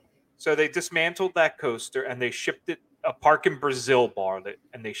 So they dismantled that coaster and they shipped it a park in Brazil bar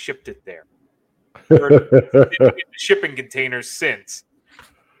and they shipped it there. In shipping containers since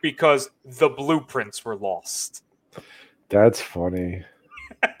because the blueprints were lost. That's funny.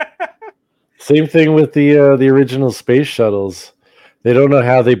 Same thing with the original space shuttles. They don't know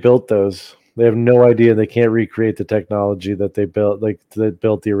how they built those. They have no idea. They can't recreate the technology that they built, like that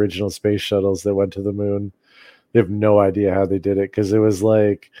built the original space shuttles that went to the moon. They have no idea how they did it because it was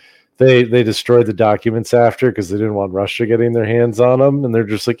like they destroyed the documents after because they didn't want Russia getting their hands on them, and they're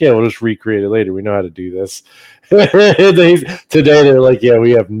just like, yeah, we'll just recreate it later. We know how to do this. Today they're like, yeah, we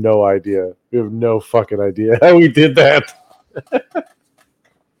have no idea. We have no fucking idea how we did that.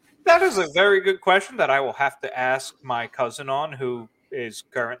 That is a very good question that I will have to ask my cousin on, who is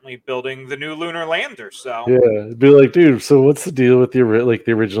currently building the new lunar lander. So yeah, it'd be like, dude, so what's the deal with the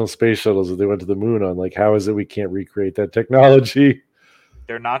original space shuttles that they went to the moon on? Like, how is it we can't recreate that technology?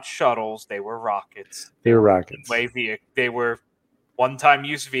 They're not shuttles; they were rockets. They were rockets. They were one-time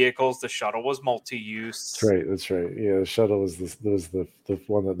use vehicles. The shuttle was multi-use. That's right. Yeah, the shuttle was the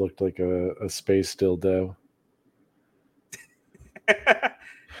one that looked like a space dildo.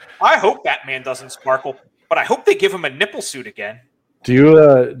 I hope Batman doesn't sparkle, but I hope they give him a nipple suit again. Do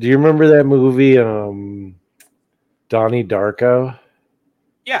you remember that movie, Donnie Darko?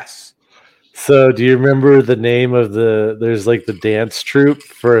 Yes. So do you remember the name of there's like the dance troupe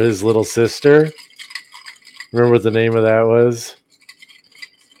for his little sister? Remember what the name of that was?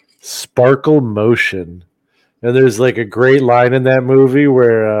 Sparkle Motion. And there's like a great line in that movie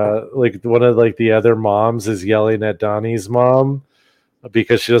where like one of like the other moms is yelling at Donnie's mom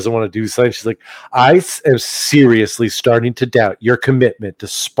because she doesn't want to do something. She's like, I am seriously starting to doubt your commitment to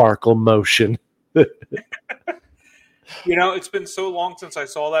Sparkle Motion. You know, it's been so long since I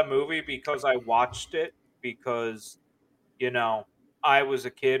saw that movie because I watched it because, you know, I was a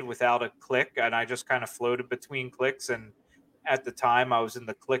kid without a clique and I just kind of floated between cliques. And at the time I was in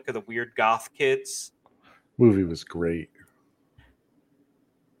the clique of the weird goth kids. Movie was great.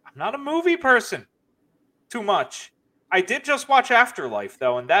 I'm not a movie person too much. I did just watch Afterlife,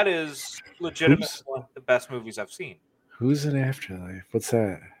 though, and that is legitimately one of the best movies I've seen. Who's in Afterlife? What's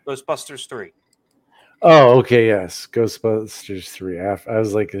that? Ghostbusters 3. Oh, okay, yes. Ghostbusters 3. I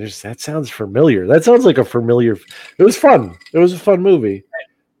was like, that sounds familiar. That sounds like a familiar... It was fun. It was a fun movie.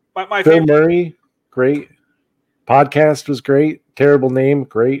 My Bill Murray, great. Podcast was great. Terrible name,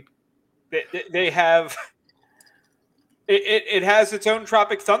 great. They have... It has its own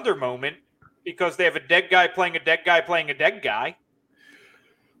Tropic Thunder moment because they have a dead guy playing a dead guy playing a dead guy.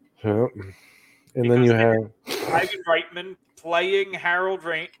 Yeah. And then you have Ivan Reitman playing Harold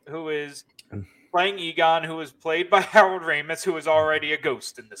who is playing Egon, who is played by Harold Ramis, who is already a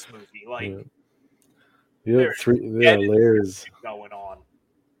ghost in this movie. Like, layers going on.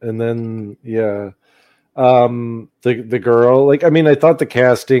 And then the girl, like, I mean, I thought the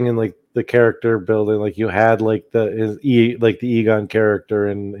casting and like the character building, like you had like the Egon character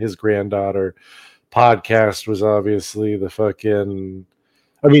and his granddaughter. Podcast was obviously the fucking,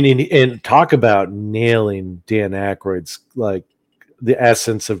 I mean, and talk about nailing Dan Aykroyd's, like the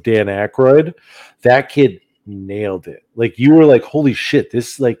essence of Dan Aykroyd. That kid nailed it. Like you were like, holy shit,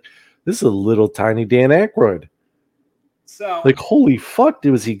 this is a little tiny Dan Aykroyd. So like, holy fuck,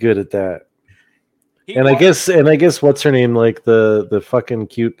 was he good at that? I guess what's her name? Like the fucking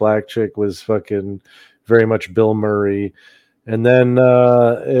cute black chick was fucking very much Bill Murray. And then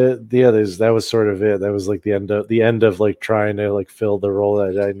that was sort of it. That was like the end of like trying to like fill the role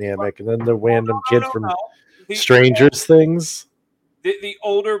of that dynamic. And then the random kid from Stranger Things. The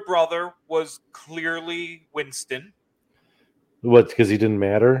older brother was clearly Winston. What? Because he didn't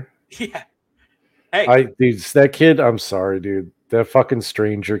matter? Yeah. Hey, that kid. I'm sorry, dude. That fucking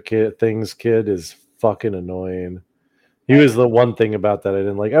Stranger Things kid is fucking annoying. He was the one thing about that I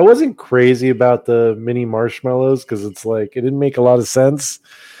didn't like. I wasn't crazy about the mini marshmallows because it's like it didn't make a lot of sense.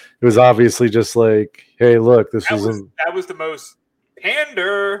 It was obviously just like, hey, look, that was the most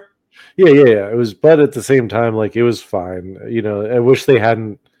pander. Yeah. It was, but at the same time, like it was fine. You know, I wish they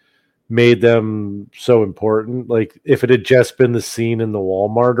hadn't made them so important. Like if it had just been the scene in the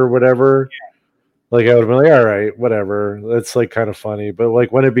Walmart or whatever. Yeah. Like I would have been like, all right, whatever. That's like kind of funny. But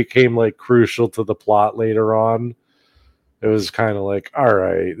like when it became like crucial to the plot later on, it was kind of like, all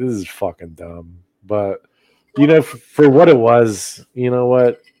right, this is fucking dumb. But for what it was, you know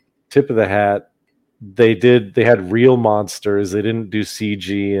what? Tip of the hat. They had real monsters. They didn't do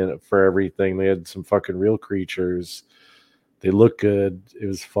CG for everything. They had some fucking real creatures. They look good. It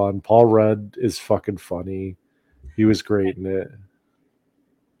was fun. Paul Rudd is fucking funny. He was great in it.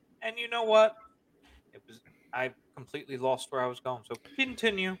 And you know what? I completely lost where I was going. So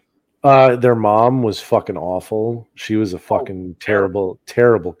continue. Their mom was fucking awful. She was a fucking terrible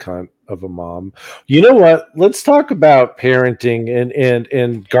cunt of a mom. You know what? Let's talk about parenting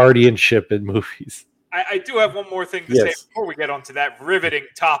and guardianship in movies. I do have one more thing to say before we get onto that riveting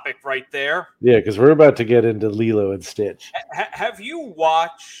topic right there. Yeah, because we're about to get into Lilo and Stitch. Have you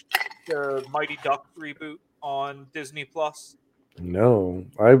watched the Mighty Ducks reboot on Disney Plus? No,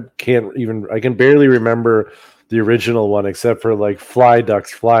 I can barely remember the original one except for like fly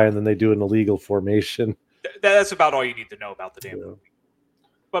ducks fly and then they do an illegal formation. That's about all you need to know about the damn movie.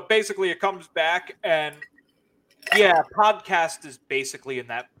 But basically it comes back and podcast is basically in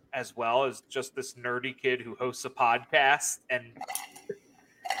that as well as just this nerdy kid who hosts a podcast. And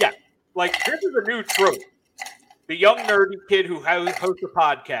like this is a new trope. The young nerdy kid who hosts a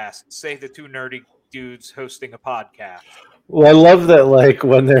podcast, say the two nerdy dudes hosting a podcast. Well, I love that, like,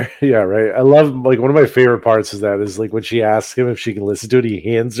 when they're, right. I love, like, one of my favorite parts is like, when she asks him if she can listen to it, he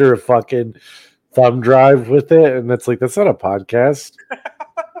hands her a fucking thumb drive with it. And that's like, that's not a podcast.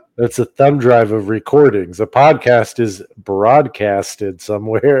 That's a thumb drive of recordings. A podcast is broadcasted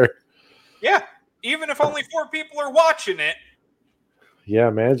somewhere. Yeah. Even if only 4 people are watching it. Yeah,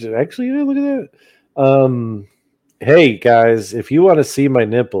 imagine. Actually, look at that. Hey guys, if you want to see my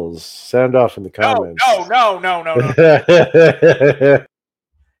nipples, sound off in the comments. No.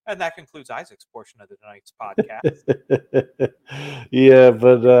 And that concludes Isaac's portion of the tonight's podcast. Yeah,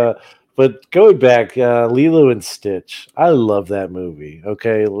 but going back, Lilo and Stitch, I love that movie.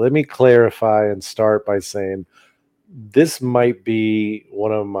 Okay, let me clarify and start by saying this might be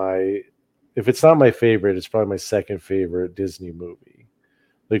one of my, if it's not my favorite, it's probably my second favorite Disney movie.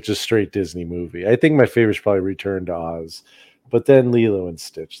 Like just straight Disney movie. I think my favorite is probably Return to Oz, but then Lilo and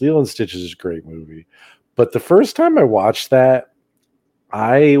Stitch. Lilo and Stitch is a great movie. But the first time I watched that,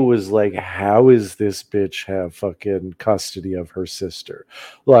 I was like, how is this bitch have fucking custody of her sister?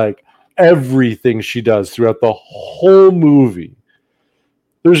 Like everything she does throughout the whole movie.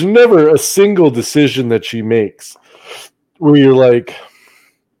 There's never a single decision that she makes where you're like,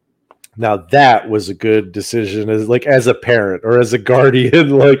 now that was a good decision as a parent or as a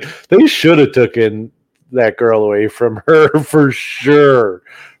guardian. Like they should have taken that girl away from her for sure.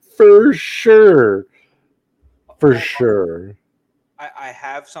 I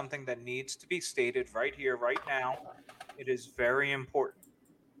have something that needs to be stated right here, right now. It is very important.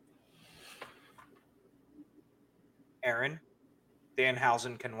 Aaron,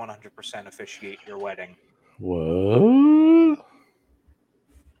 Danhausen can 100% officiate your wedding. What?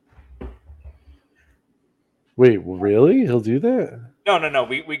 Wait, really? He'll do that? No.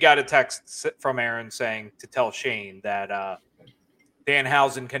 We got a text from Aaron saying to tell Shane that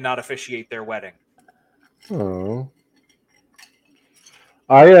Danhausen cannot officiate their wedding. Oh.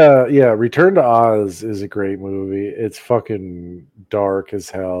 Return to Oz is a great movie. It's fucking dark as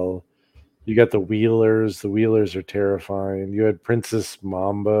hell. You got the Wheelers. The Wheelers are terrifying. You had Princess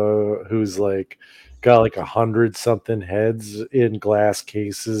Mamba, who's like got like 100-something heads in glass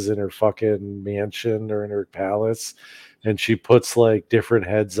cases in her fucking mansion or in her palace, and she puts like different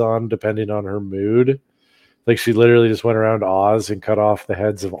heads on depending on her mood. Like she literally just went around Oz and cut off the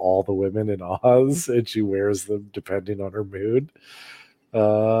heads of all the women in Oz, and she wears them depending on her mood.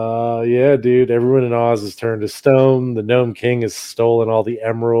 Yeah, dude. Everyone in Oz is turned to stone. The Gnome King has stolen all the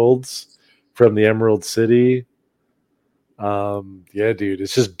emeralds from the Emerald City. Yeah, dude,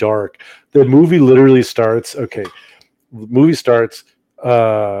 it's just dark. The movie literally starts. Okay, the movie starts.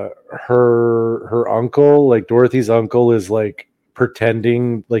 Her uncle, like Dorothy's uncle, is like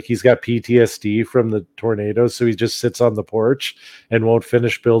pretending like he's got PTSD from the tornado, so he just sits on the porch and won't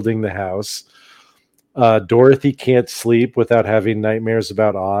finish building the house. Dorothy can't sleep without having nightmares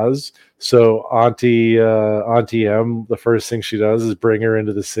about Oz, so Auntie M, the first thing she does is bring her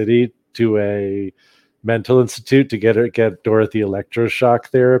into the city to a mental institute to get Dorothy electroshock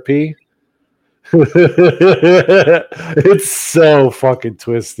therapy. It's so fucking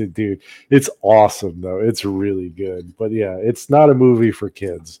twisted, dude. It's awesome though. It's really good. But yeah, it's not a movie for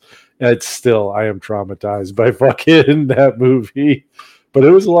kids. It's still, I am traumatized by fucking that movie. But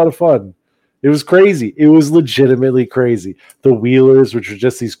it was a lot of fun. It was crazy. It was legitimately crazy. The Wheelers, which were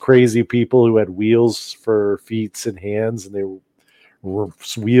just these crazy people who had wheels for feet and hands, and they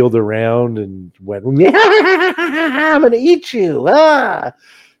wheeled around and went, I'm gonna eat you. Ah!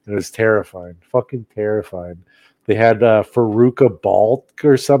 It was terrifying, fucking terrifying. They had Faruka Balk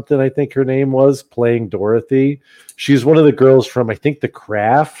or something, I think her name was, playing Dorothy. She's one of the girls from, I think, The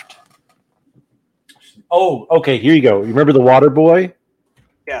Craft. Oh, okay, here you go. You remember The Water Boy?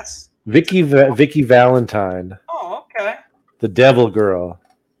 Yes. Vicky Valentine, Oh, okay. the devil girl.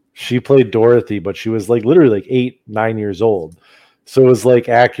 She played Dorothy, but she was like literally like 8, 9 years old. So it was like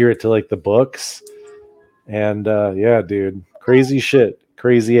accurate to like the books. And yeah, dude, crazy shit.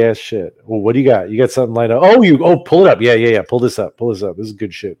 Crazy ass shit. Well, what do you got? You got something lined up? Pull it up. Yeah. Pull this up. This is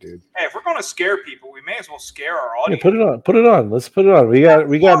good shit, dude. Hey, if we're gonna scare people, we may as well scare our Yeah, audience. put it on. Put it on. Let's put it on. We got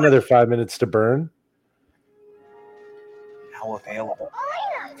another 5 minutes to burn. Now available.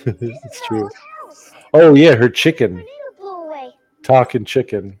 It's true. Oh yeah, her chicken. Blew away. Talking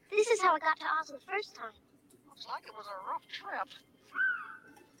chicken. This is how I got to Oz the first time. Looks like it was a rough trip.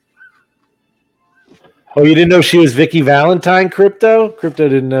 Oh, you didn't know she was Vicky Valentine, Crypto? Crypto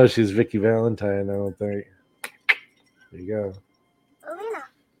didn't know she was Vicky Valentine, I don't think. There you go. Elena,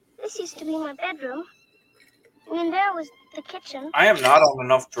 this used to be my bedroom. And there was the kitchen. I am not on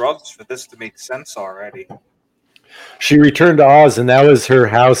enough drugs for this to make sense already. She returned to Oz, and that was her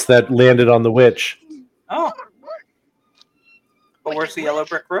house that landed on the witch. Oh. But where's the yellow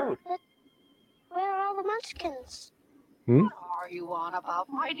brick road? Where are all the munchkins? Hmm? What are you on about,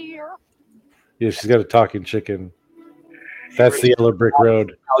 my dear? Yeah, she's got a talking chicken. That's the yellow brick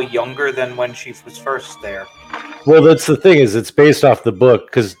road. How younger than when she was first there? Well, that's the thing, is it's based off the book,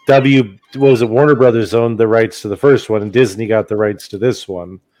 because Warner Brothers owned the rights to the first one, and Disney got the rights to this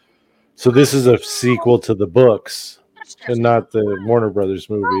one. So this is a sequel to the books, and not the Warner Brothers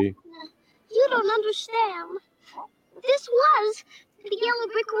movie. You don't understand. This was the yellow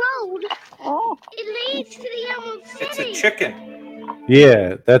brick road. Oh. It leads to the Emerald City. It's a chicken.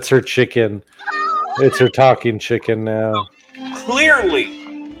 Yeah, that's her chicken. It's her talking chicken now. Clearly,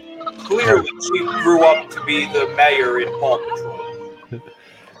 she grew up to be the mayor in Paw Patrol.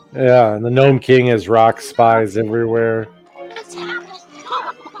 Yeah, and the Gnome King has rock spies everywhere.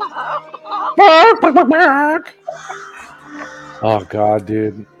 Oh god,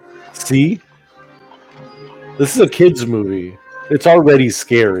 dude. See? This is a kids movie. It's already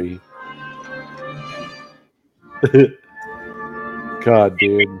scary. God,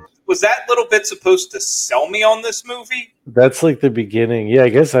 dude. Was that little bit supposed to sell me on this movie? That's like the beginning. Yeah, I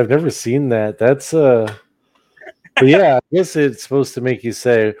guess I've never seen that. That's but yeah, I guess it's supposed to make you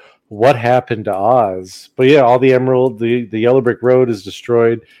say, what happened to Oz? But yeah, all the emerald, the yellow brick road is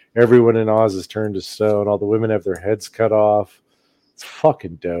destroyed. Everyone in Oz is turned to stone. All the women have their heads cut off. It's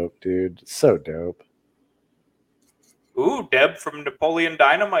fucking dope, dude. It's so dope. Ooh, Deb from Napoleon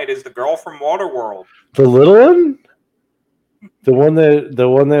Dynamite is the girl from Waterworld. The little one? The one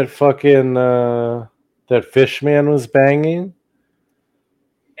that fucking that fish man was banging?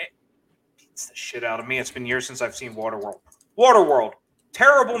 It beats the shit out of me. It's been years since I've seen Waterworld. Waterworld.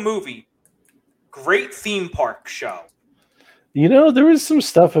 Terrible movie. Great theme park show. You know, there was some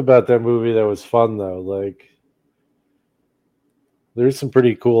stuff about that movie that was fun though. Like, there's some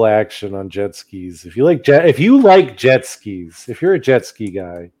pretty cool action on jet skis. If you like jet skis, if you're a jet ski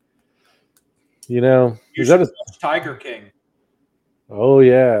guy, you know, You should watch Tiger King. Oh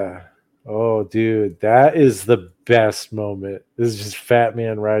yeah. Oh dude, that is the best moment. This is just Fat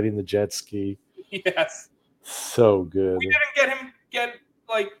Man riding the jet ski. Yes. So good. We didn't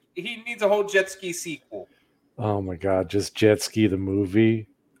he needs a whole jet ski sequel. Oh my god, just Jet Ski the movie.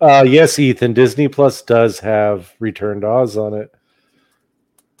 Yes, Ethan, Disney Plus does have Return to Oz on it.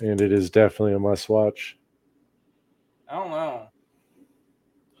 And it is definitely a must watch. I don't know.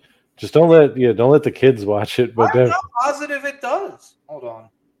 Just don't let the kids watch it, but I'm not positive it does. Hold on.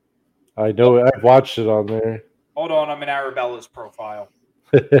 I know I've watched it on there. Hold on, I'm in Arabella's profile.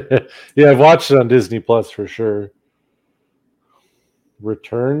 Yeah, I've watched it on Disney Plus for sure.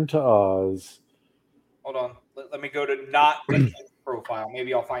 Return to Oz. Hold on. Let me go to not the kid's profile.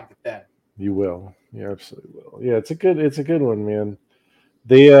 Maybe I'll find it then. You will. You absolutely will. Yeah, it's a good one, man.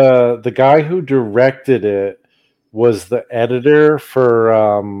 The guy who directed it was the editor for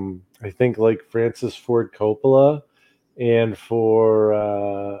I think like Francis Ford Coppola, and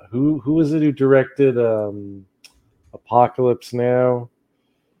for who was it who directed Apocalypse Now?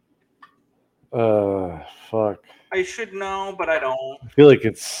 Fuck. I should know, but I don't. I feel like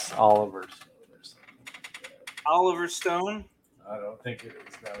it's Oliver Stone. Oliver Stone? I don't think it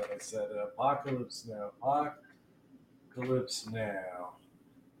is now that I said it. Apocalypse Now. Apocalypse Now.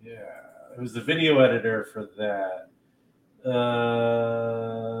 Yeah. It was the video editor for that.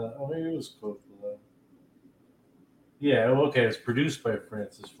 Maybe it was Coppola. Yeah, okay, it's produced by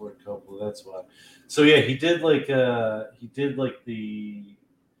Francis Ford Coppola. That's why. So yeah, he did like and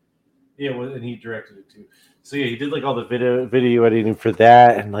he directed it too. So yeah, he did like all the video editing for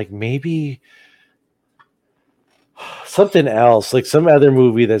that, and like maybe something else, like some other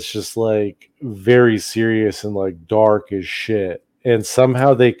movie that's just like very serious and like dark as shit. And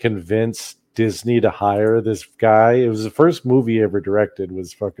somehow they convinced Disney to hire this guy. It was the first movie he ever directed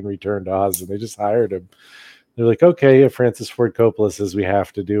was fucking Return to Oz, and they just hired him. They're like, okay, if Francis Ford Coppola says we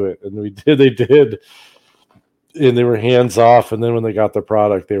have to do it. And they did. And they were hands off. And then when they got the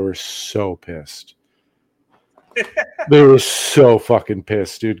product, they were so pissed. They were so fucking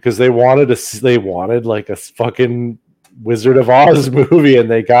pissed, dude, because they wanted like a fucking Wizard of Oz movie, and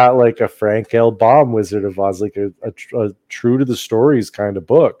they got like a Frank L. Baum Wizard of Oz, like a true to the stories kind of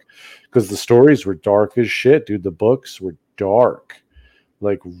book, because the stories were dark as shit, dude. The books were dark.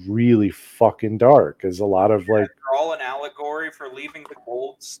 Like really fucking dark. There's a lot of like they're all an allegory for leaving the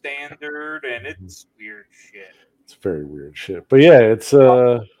gold standard, and it's weird shit. It's very weird shit. But yeah, it's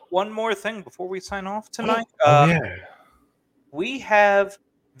one more thing before we sign off tonight. Yeah. We have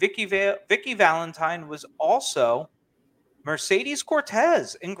Vicky Valentine was also Mercedes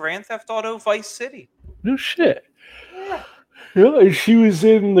Cortez in Grand Theft Auto Vice City. No shit. Yeah, she was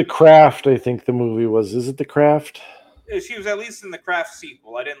in The Craft, I think the movie was. Is it The Craft? She was at least in the Craft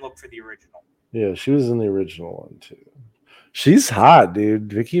sequel. I didn't look for the original. Yeah, she was in the original one too. She's hot,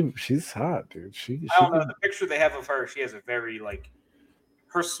 dude. Vicky, she's hot, dude. I don't know. The picture they have of her, she has a very like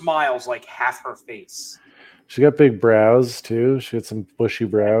her smile's like half her face. She got big brows too. She had some bushy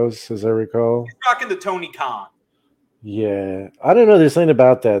brows, as I recall. She's rocking the Tony Khan. Yeah, I don't know. There's something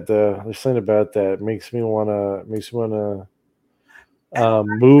about that though. There's something about that makes me wanna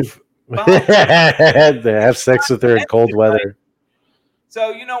move. They have sex with her in cold weather.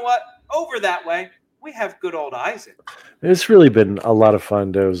 So you know what? Over that way, we have good old Isaac. It's really been a lot of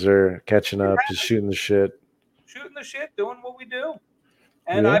fun, Dozer, catching up, just shooting the shit. Doing what we do.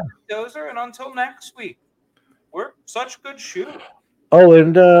 And Yeah. I'm Dozer, and until next week, we're such good shooters. Oh,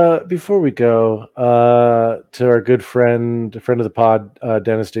 and before we go, to our good friend of the pod,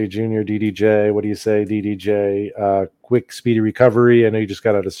 Dennis Day Jr., DDJ, what do you say, DDJ? Quick, speedy recovery. I know you just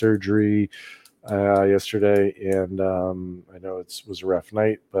got out of surgery yesterday, and I know it was a rough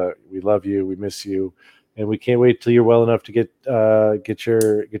night, but we love you, we miss you, and we can't wait till you're well enough to get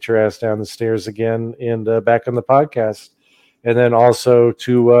your ass down the stairs again and back on the podcast. And then also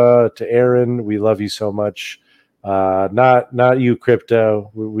to Aaron, we love you so much. Not you,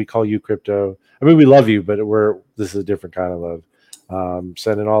 Crypto. We call you Crypto. I mean, we love you, but this is a different kind of love.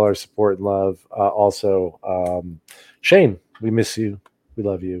 Sending all our support and love. Also, Shane, we miss you. We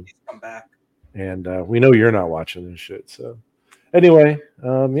love you. Come back. And we know you're not watching this shit. So anyway,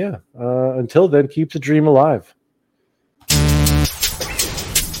 until then, keep the dream alive.